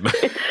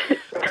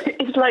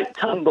 It's like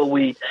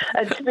tumbleweed.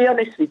 And to be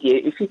honest with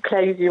you, if you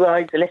close your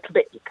eyes a little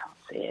bit, you can't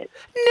see it.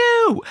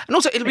 No. And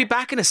also, it'll be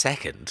back in a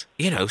second,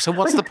 so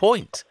what's the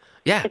point?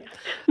 Yeah.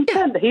 You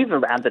turn the Hoover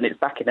around and it's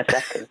back in a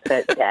second.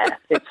 So, yeah,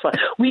 it's fine.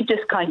 We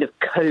just kind of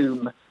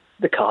comb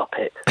the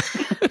carpet.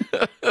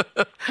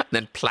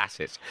 Then plait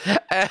it.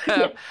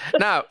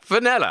 Now,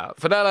 Fenella,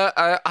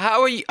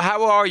 how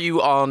are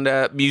you on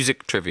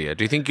music trivia?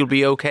 Do you think you'll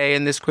be okay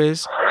in this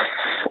quiz?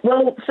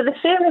 Well, for the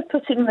fear of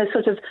putting the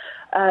sort of,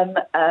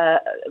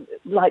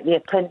 like The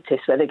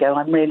Apprentice, where they go,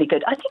 I'm really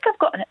good, I think I've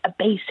got a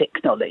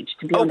basic knowledge,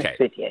 to be honest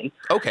with you.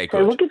 Okay, good.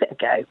 So we'll give it a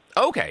go.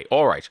 Okay,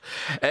 all right.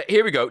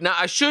 Here we go. Now,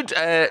 I should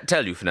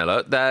tell you,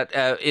 Fenella, that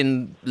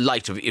in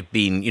light of it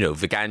being,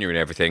 veganuary and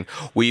everything,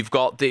 we've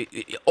got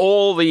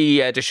all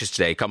the dishes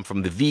today come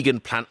from the Vegan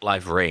Plant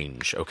Life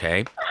range,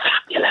 okay?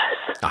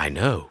 Fabulous. I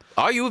know.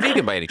 Are you a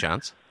vegan by any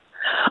chance?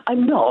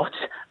 I'm not.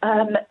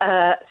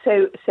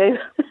 So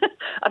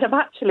and I'm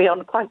actually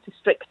on quite a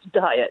strict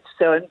diet.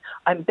 So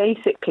I'm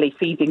basically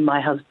feeding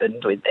my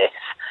husband with this.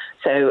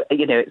 So,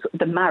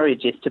 the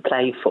marriage is to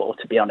play for,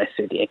 to be honest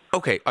with you.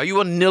 Okay. Are you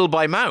on nil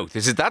by mouth?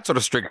 Is it that sort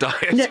of strict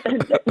diet?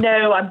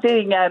 No, I'm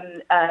doing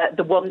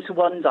the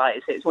one-to-one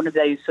diet. So it's one of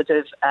those sort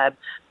of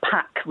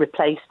pack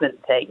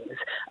replacement things.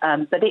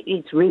 But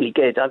it's really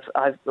good.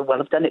 I've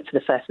done it for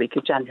the first week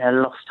of January. I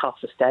lost half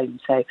a stone,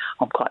 so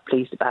I'm quite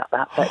pleased about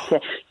that.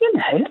 But,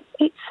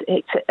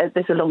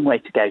 there's a long way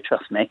to go,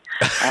 trust me.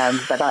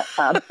 But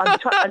I'm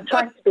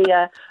trying to be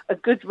a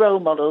good role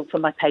model for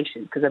my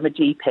patients because I'm a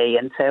GP,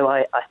 and so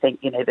I think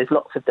there's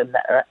lots of them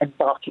that are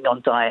embarking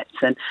on diets,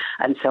 and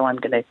so I'm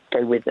going to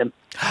go with them.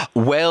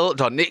 Well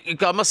done.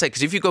 I must say,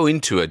 because if you go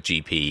into a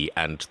GP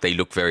and they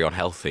look very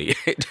unhealthy,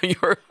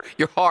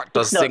 your heart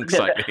does sink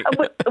slightly.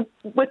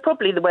 We're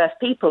probably the worst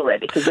people,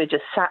 really, because we're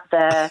just sat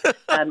there.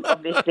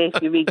 Obviously,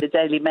 if you read the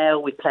Daily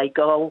Mail, we play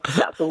golf.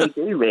 That's all we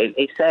do,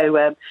 really.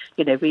 So,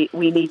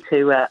 we need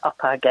to up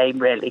our game,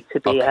 really, to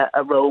be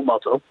a role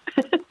model.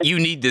 You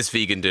need this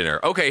vegan dinner.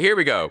 Okay, here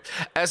we go.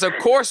 So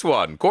course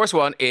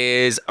one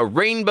is a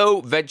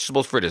rainbow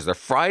vegetable fritters. They're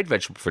fried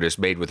vegetable fritters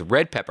made with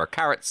red pepper,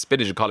 carrots,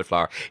 spinach and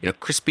cauliflower in a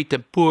crispy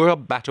tempura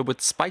batter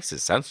with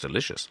spices. Sounds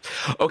delicious.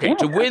 Okay, yeah,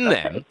 to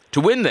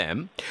win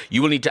them,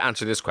 you will need to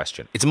answer this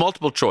question. It's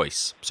multiple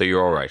choice, so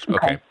you're all right.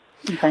 Okay.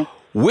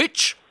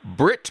 Which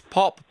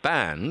Britpop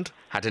band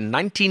had a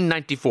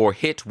 1994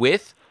 hit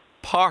with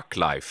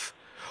Parklife?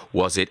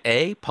 Was it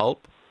A,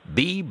 Pulp,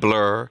 B,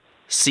 Blur,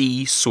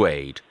 C,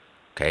 Suede?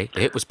 Okay, the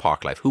hit was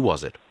Parklife. Who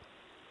was it?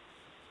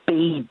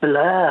 B,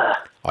 Blur.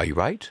 Are you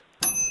right?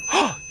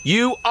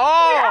 You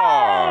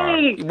are!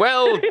 Yay!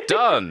 Well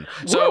done.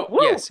 So,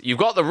 yes, you've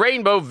got the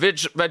rainbow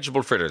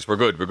vegetable fritters. We're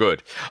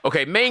good.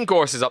 Okay, main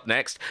course is up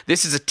next.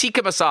 This is a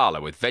tikka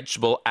masala with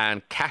vegetable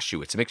and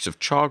cashew. It's a mix of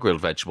char-grilled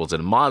vegetables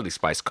and mildly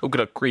spiced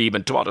coconut cream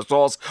and tomato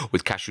sauce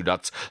with cashew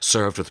nuts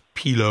served with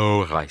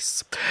pilau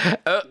rice.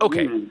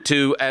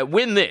 To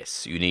win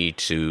this, you need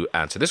to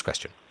answer this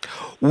question.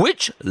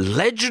 Which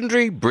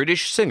legendary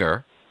British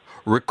singer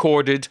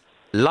recorded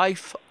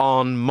Life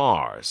on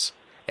Mars?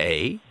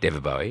 A,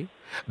 David Bowie,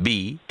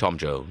 B, Tom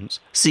Jones,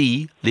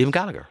 C, Liam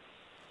Gallagher.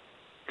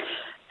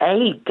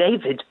 A,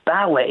 David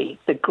Bowie,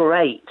 the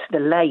great, the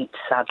late,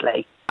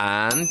 sadly.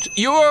 And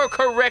you're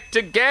correct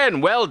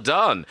again. Well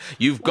done.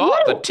 You've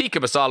got the tikka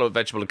masala with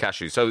vegetable and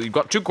cashew. So you've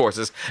got two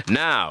courses.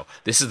 Now,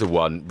 this is the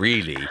one,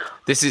 really.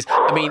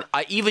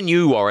 Even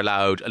you are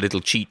allowed a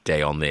little cheat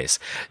day on this.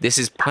 This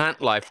is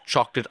Plant Life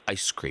chocolate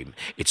ice cream.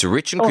 It's a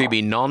rich and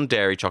creamy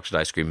non-dairy chocolate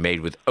ice cream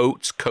made with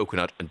oats,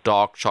 coconut, and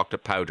dark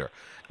chocolate powder.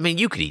 I mean,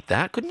 you could eat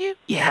that, couldn't you?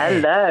 Yeah.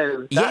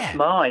 Hello. That's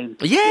mine.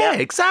 Yeah,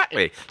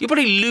 exactly. You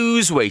probably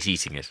lose weight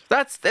eating it.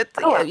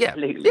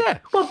 Absolutely. Yeah.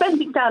 Well,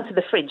 bending down to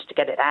the fridge to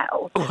get it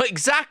out. Well,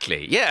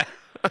 exactly, yeah.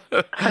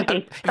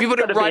 If you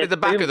put it right at the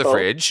back of the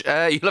fridge,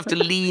 you'll have to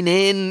lean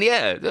in.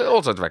 Yeah,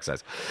 all sorts of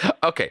exercise.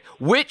 Okay,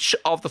 which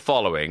of the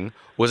following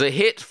was a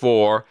hit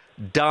for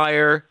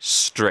Dire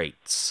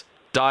Straits?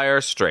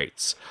 Dire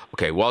Straits.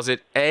 Okay, was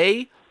it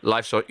A,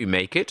 Life's What You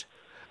Make It,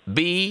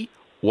 B,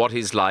 What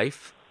Is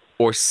Life,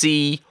 or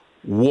C,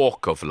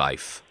 Walk of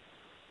Life?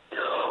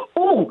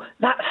 Oh,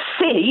 that's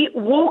C,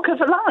 Walk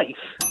of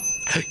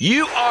Life.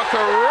 You are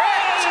correct!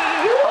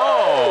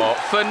 Oh,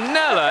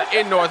 Fenella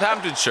in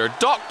Northamptonshire.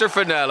 Dr.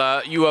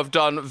 Fenella, you have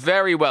done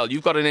very well.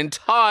 You've got an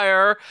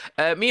entire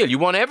meal. You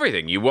won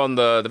everything. You won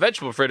the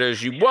vegetable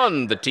fritters, you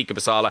won the tikka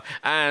masala,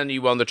 and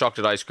you won the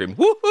chocolate ice cream.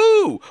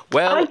 Woohoo!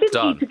 Well done. I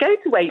didn't need to go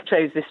to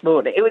Waitrose this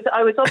morning.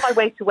 I was on my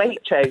way to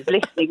Waitrose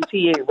listening to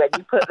you when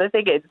you put the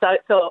thing in, so I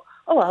thought,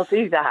 I'll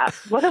do that.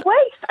 What a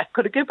waste. I've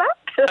got to go back.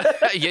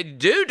 You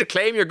do, to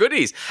claim your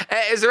goodies.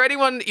 Is there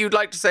anyone you'd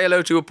like to say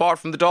hello to apart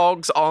from the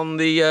dogs on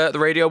the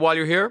radio while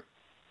you're here?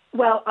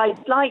 Well,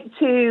 I'd like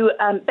to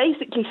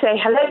basically say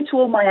hello to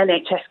all my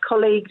NHS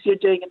colleagues. You're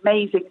doing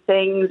amazing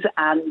things,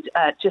 and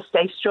just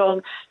stay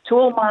strong. To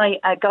all my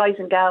guys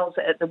and gals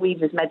at the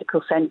Weavers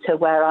Medical Centre,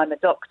 where I'm a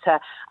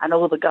doctor, and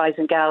all the guys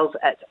and gals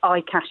at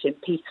iCash in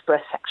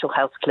Peterborough Sexual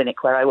Health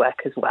Clinic, where I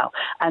work as well.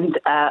 And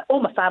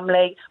all my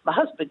family, my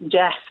husband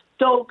Jeff,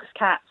 dogs,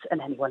 cats, and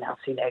anyone else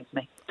who knows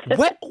me.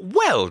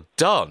 Well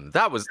done.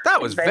 That was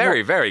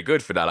very, very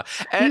good, Fenella.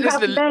 You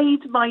have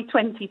made my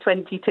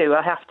 2022,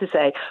 I have to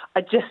say.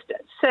 I'm just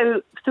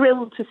so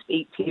thrilled to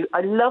speak to you.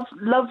 I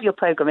love your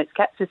programme. It's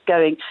kept us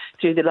going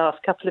through the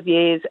last couple of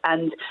years,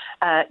 and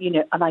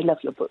and I love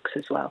your books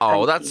as well.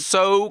 Oh, that's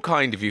so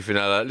kind of you,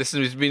 Fenella.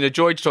 Listen, it's been a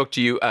joy to talk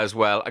to you as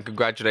well, and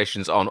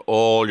congratulations on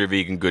all your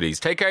vegan goodies.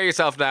 Take care of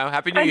yourself now.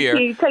 Happy New Year.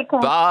 Thank you. Take care.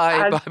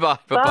 Bye.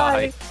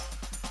 Bye.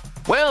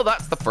 Well,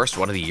 that's the first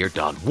one of the year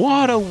done.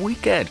 What a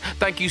weekend.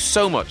 Thank you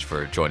so much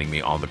for joining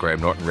me on the Graham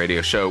Norton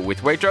Radio Show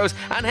with Waitrose.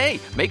 And hey,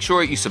 make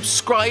sure you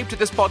subscribe to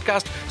this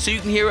podcast so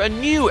you can hear a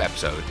new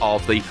episode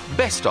of the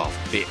best of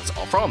bits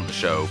from the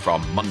show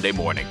from Monday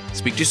morning.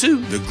 Speak to you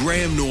soon. The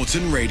Graham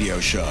Norton Radio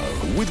Show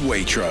with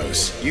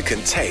Waitrose. You can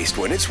taste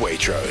when it's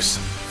Waitrose.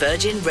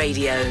 Virgin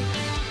Radio.